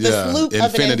 This loop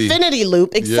of an infinity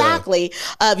loop. Exactly.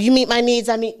 Of you meet my needs,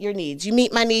 I meet your needs. You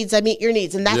meet my needs, I meet your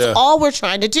needs. And that's all we're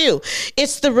trying to do.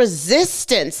 It's the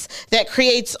resistance that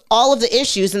creates all of the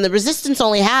issues. And the resistance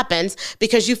only happens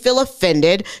because you feel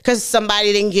offended because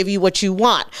somebody didn't give you what you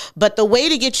want. But the way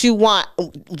to get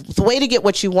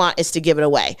what you want is to give it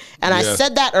away. And I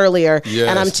said that earlier.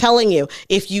 And I'm telling you,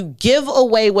 if you give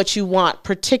away what you want,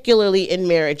 particularly in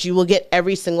marriage, you will get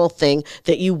every single thing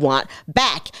that you want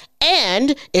back.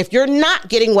 And if you're not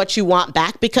getting what you want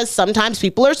back, because sometimes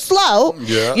people are slow,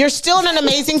 you're still in an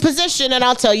amazing position. And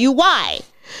I'll tell you why.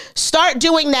 Start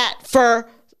doing that for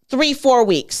 3-4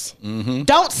 weeks.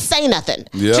 Don't say nothing.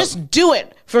 Just do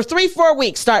it for 3-4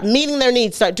 weeks. Start meeting their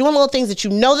needs. Start doing little things that you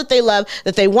know that they love,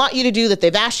 that they want you to do, that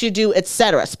they've asked you to do,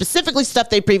 etc. Specifically stuff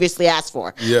they previously asked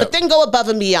for. But then go above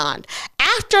and beyond.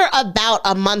 After about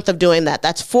a month of doing that,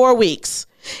 that's 4 weeks.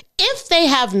 If they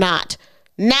have not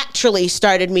naturally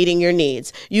started meeting your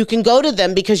needs. You can go to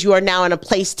them because you are now in a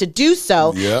place to do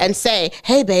so and say,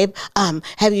 hey, babe,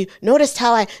 have you noticed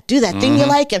how I do that thing you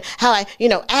like and how I,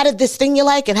 added this thing you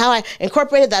like and how I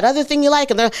incorporated that other thing you like?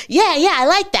 And they're, yeah, I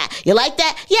like that. You like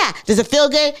that? Yeah. Does it feel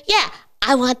good? Yeah.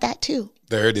 I want that too.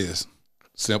 There it is.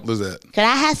 Simple as that. Can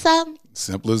I have some?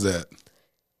 Simple as that.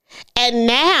 And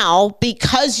now,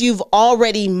 because you've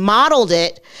already modeled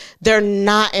it, they're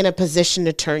not in a position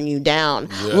to turn you down.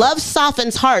 Yeah. Love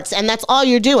softens hearts, and that's all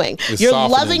you're doing. You're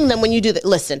loving them when you do that.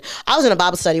 Listen, I was in a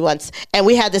Bible study once, and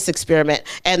we had this experiment,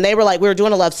 and they were like, we were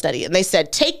doing a love study, and they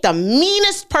said, take the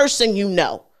meanest person you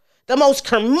know, the most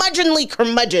curmudgeon,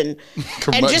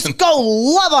 and just go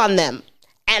love on them.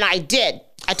 And I did.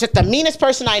 I took the meanest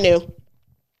person I knew,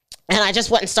 and I just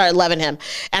went and started loving him.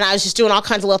 And I was just doing all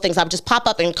kinds of little things. I would just pop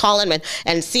up and call him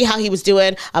and see how he was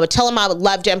doing. I would tell him I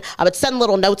loved him. I would send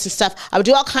little notes and stuff. I would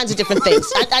do all kinds of different things.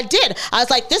 I did. I was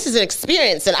like, this is an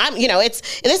experience. And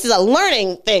this is a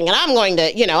learning thing. And I'm going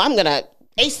to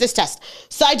ace this test.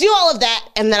 So I do all of that,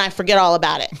 and then I forget all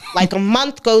about it. Like a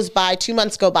month goes by, 2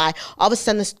 months go by. All of a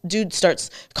sudden, this dude starts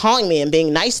calling me and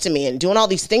being nice to me and doing all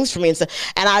these things for me and stuff.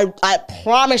 And I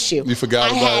promise you, I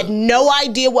had no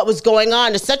idea what was going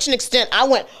on to such an extent. I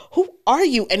went, "Who are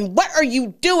you? And what are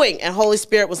you doing?" And Holy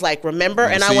Spirit was like, "Remember?"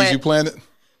 And I went, "You planted."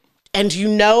 And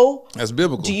that's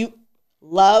biblical.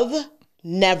 Love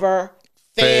never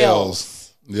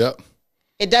fails. Yep.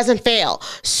 It doesn't fail.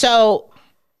 So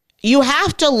you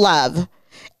have to love,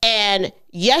 and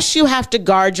yes, you have to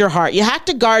guard your heart. You have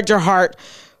to guard your heart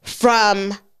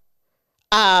from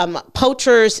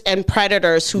poachers and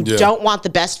predators who don't want the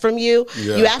best from you.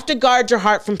 Yeah. You have to guard your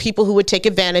heart from people who would take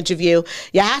advantage of you.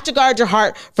 You have to guard your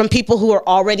heart from people who are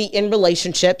already in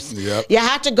relationships. Yep. You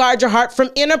have to guard your heart from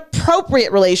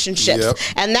inappropriate relationships. Yep.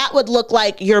 And that would look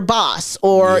like your boss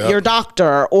or your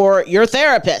doctor or your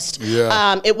therapist.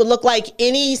 Yeah. It would look like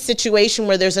any situation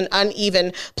where there's an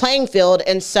uneven playing field.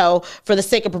 And so for the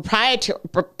sake of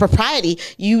propriety,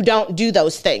 you don't do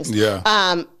those things.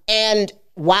 Yeah. And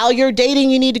while you're dating,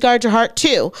 you need to guard your heart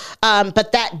too.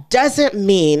 But that doesn't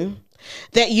mean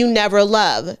that you never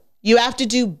love. You have to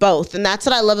do both. And that's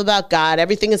what I love about God.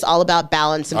 Everything is all about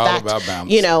balance. In fact,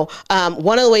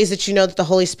 one of the ways that you know that the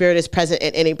Holy Spirit is present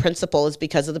in any principle is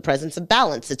because of the presence of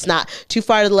balance. It's not too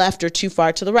far to the left or too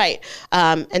far to the right.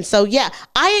 And so,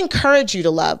 I encourage you to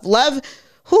love. Love,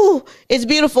 it's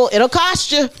beautiful. It'll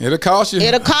cost you.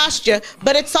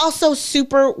 But it's also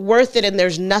super worth it. And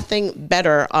there's nothing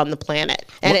better on the planet.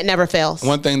 And it never fails.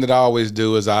 One thing that I always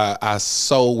do is I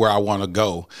sow where I want to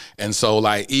go. And so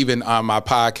like even on my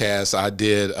podcast,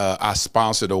 I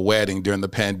sponsored a wedding during the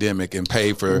pandemic and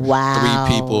paid for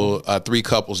three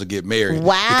couples to get married.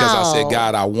 Wow. Because I said,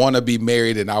 God, I want to be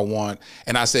married and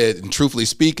I said, and truthfully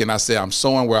speaking, I said, I'm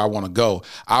sowing where I want to go.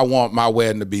 I want my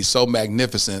wedding to be so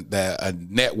magnificent that a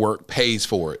network pays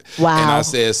for it. Wow. And I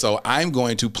said, so I'm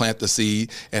going to plant the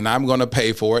seed and I'm going to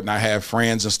pay for it. And I have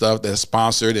friends and stuff that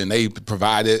sponsored and they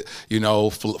provided,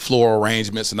 floral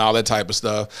arrangements and all that type of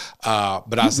stuff.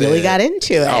 But I said, really got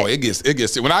into it. Oh, it gets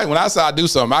when I say I do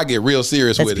something, I get real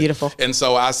serious with it. That's beautiful. And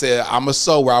so I said, I'm a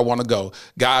sow where I want to go.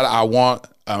 God, I want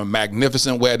a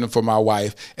magnificent wedding for my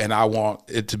wife, and I want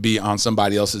it to be on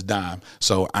somebody else's dime.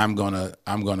 So I'm gonna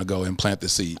go and plant the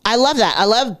seed. I love that. I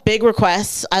love big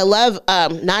requests. I love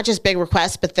not just big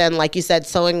requests, but then like you said,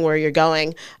 sowing where you're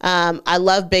going. I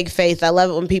love big faith. I love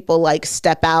it when people like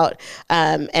step out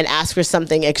and ask for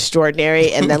something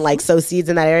extraordinary and then like sow seeds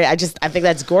in that area. I think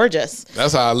that's gorgeous.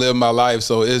 That's how I live my life.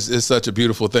 So it's such a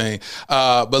beautiful thing.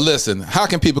 But listen, how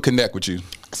can people connect with you?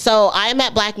 So I'm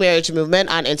at Black Marriage Movement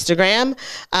on Instagram.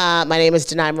 My name is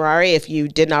Danai Maraire. If you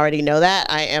didn't already know that,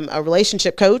 I am a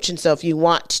relationship coach. And so if you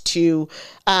want to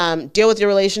deal with your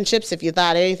relationships, if you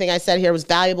thought anything I said here was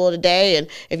valuable today, and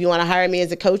if you want to hire me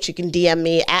as a coach, you can DM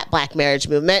me at Black Marriage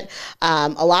Movement.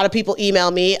 A lot of people email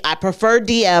me. I prefer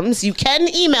DMs. You can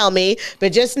email me,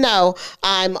 but just know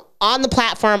I'm on the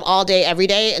platform all day, every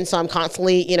day. And so I'm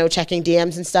constantly, checking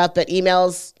DMs and stuff, but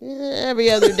emails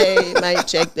every other day, might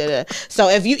check that. So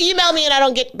if you email me and I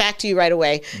don't get back to you right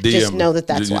away, just know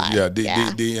that's why.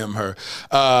 DM her.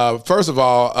 First of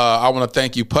all, I want to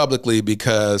thank you publicly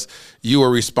because you were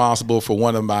responsible for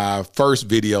one of my first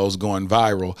videos going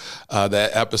viral,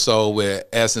 that episode with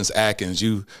Essence Atkins.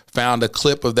 You found a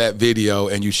clip of that video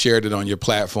and you shared it on your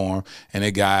platform, and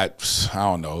it got, I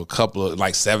don't know, a couple of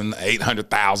like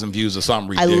 700,000-800,000 views or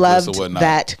something ridiculous or whatnot. I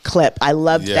loved that clip. I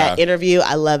loved that interview.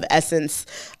 I love Essence.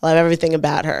 I love everything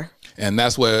about her. And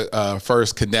that's what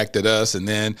first connected us. And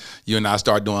then you and I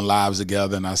started doing lives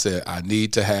together. And I said, I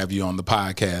need to have you on the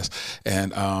podcast.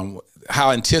 And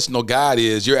how intentional God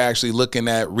is, you're actually looking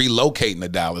at relocating to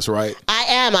Dallas, right? I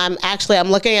am. I'm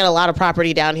looking at a lot of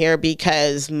property down here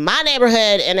because my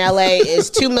neighborhood in LA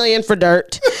is $2 million for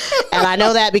dirt. And I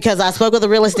know that because I spoke with a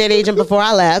real estate agent before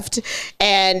I left.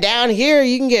 And down here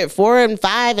you can get 4 and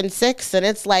 5 and 6 and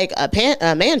it's like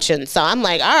a mansion. So I'm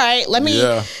like, all right, let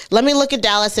me look at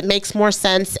Dallas. It makes more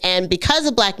sense. And because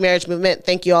of Black Marriage Movement,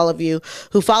 thank you all of you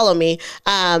who follow me,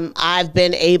 I've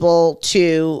been able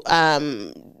to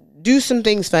do some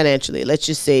things financially. Let's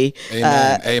just say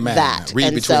Amen. That. Read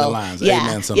and between so, the lines. Yeah,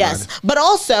 Amen, somebody. yes. But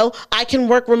also, I can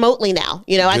work remotely now.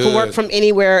 You know, I can work from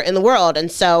anywhere in the world.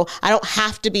 And so I don't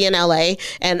have to be in LA.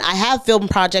 And I have film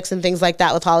projects and things like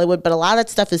that with Hollywood, but a lot of that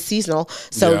stuff is seasonal.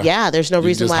 So there's no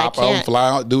reason why I can't. Hop on, fly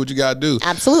out, do what you got to do.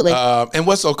 Absolutely. And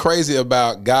what's so crazy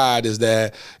about God is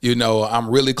that, you know, I'm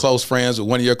really close friends with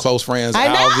one of your close friends, I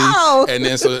Alvy. know. And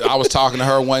then so I was talking to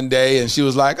her one day and she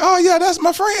was like, oh yeah, that's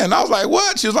my friend. I was like,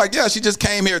 what? She was like, yeah, she just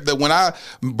came here. When I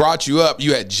brought you up,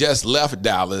 you had just left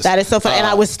Dallas. That is so funny. And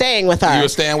I was staying with her. You were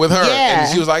staying with her. Yeah.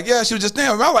 And she was like, yeah, she was just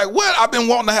staying with me. I was like, what? I've been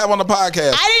wanting to have on the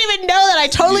podcast. I didn't even know that. I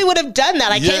totally would have done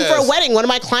that. I came for a wedding. One of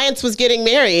my clients was getting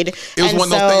married. It was one of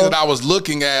those things that I was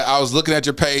looking at. I was looking at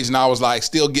your page and I was like,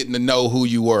 still getting to know who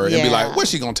you were and be like, what's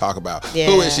she going to talk about? Yeah.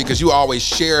 Who is she? Because you always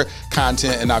share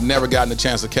content and I've never gotten a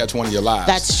chance to catch one of your lives.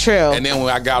 That's true. And then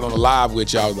when I got on the live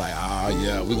with you, I was like, oh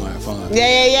yeah, we're going to have fun.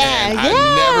 Yeah. And I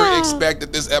never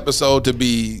expected this episode to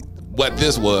be what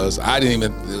this was. I didn't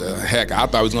even, I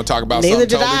thought I was going to talk about something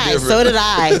totally different. So did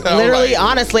I. Literally,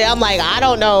 honestly, I'm like, I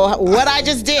don't know what I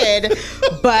just did,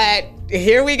 but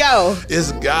here we go.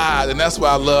 It's God, and that's what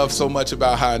I love so much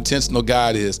about how intentional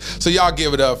God is. So y'all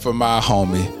give it up for my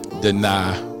homie,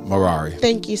 Danai Maraire.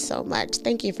 Thank you so much.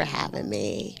 Thank you for having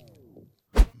me.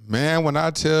 Man, when I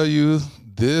tell you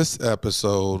this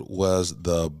episode was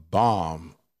the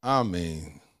bomb, I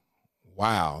mean,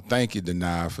 wow. Thank you,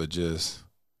 Danai, for just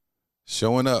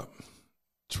showing up,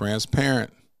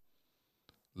 transparent,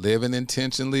 living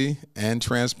intentionally and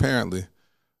transparently.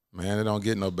 Man, it don't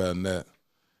get no better than that.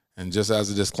 And just as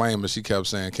a disclaimer, she kept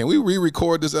saying, can we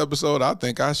re-record this episode? I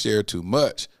think I shared too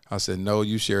much. I said, no,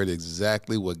 you shared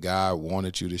exactly what God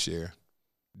wanted you to share.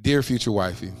 Dear future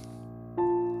wifey,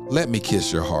 let me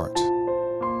kiss your heart.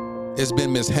 It's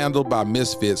been mishandled by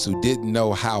misfits who didn't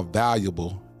know how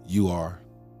valuable you are.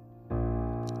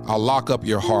 I'll lock up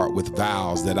your heart with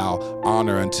vows that I'll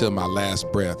honor until my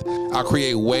last breath. I'll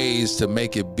create ways to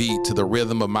make it beat to the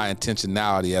rhythm of my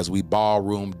intentionality as we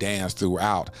ballroom dance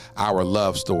throughout our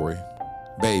love story.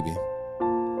 Baby,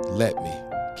 let me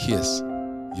kiss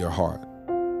your heart.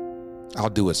 I'll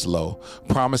do it slow,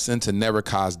 promising to never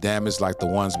cause damage like the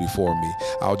ones before me.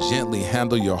 I'll gently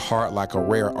handle your heart like a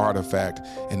rare artifact.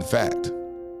 In fact,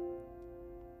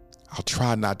 I'll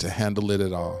try not to handle it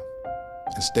at all.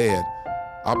 Instead,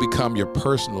 I'll become your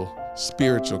personal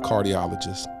spiritual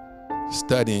cardiologist,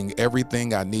 studying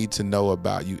everything I need to know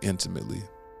about you intimately.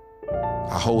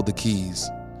 I hold the keys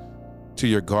to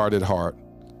your guarded heart,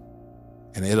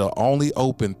 and it'll only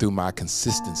open through my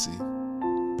consistency,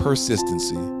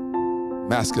 persistency,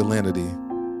 masculinity,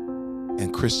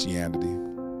 and Christianity.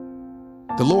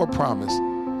 The Lord promised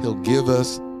He'll give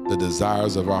us the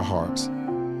desires of our hearts,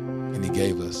 and He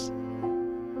gave us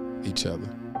each other.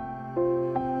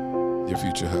 Dear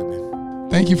future hubby.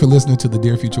 Thank you for listening to the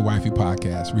Dear Future Wifey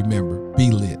podcast. Remember, be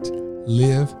lit,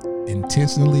 live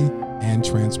intentionally and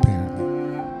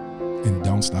transparently, and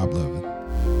don't stop loving.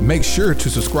 Make sure to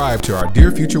subscribe to our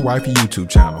Dear Future Wifey YouTube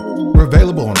channel. We're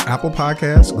available on Apple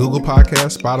Podcasts, Google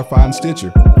Podcasts, Spotify, and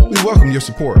Stitcher. We welcome your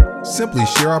support. Simply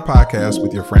share our podcast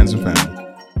with your friends and family.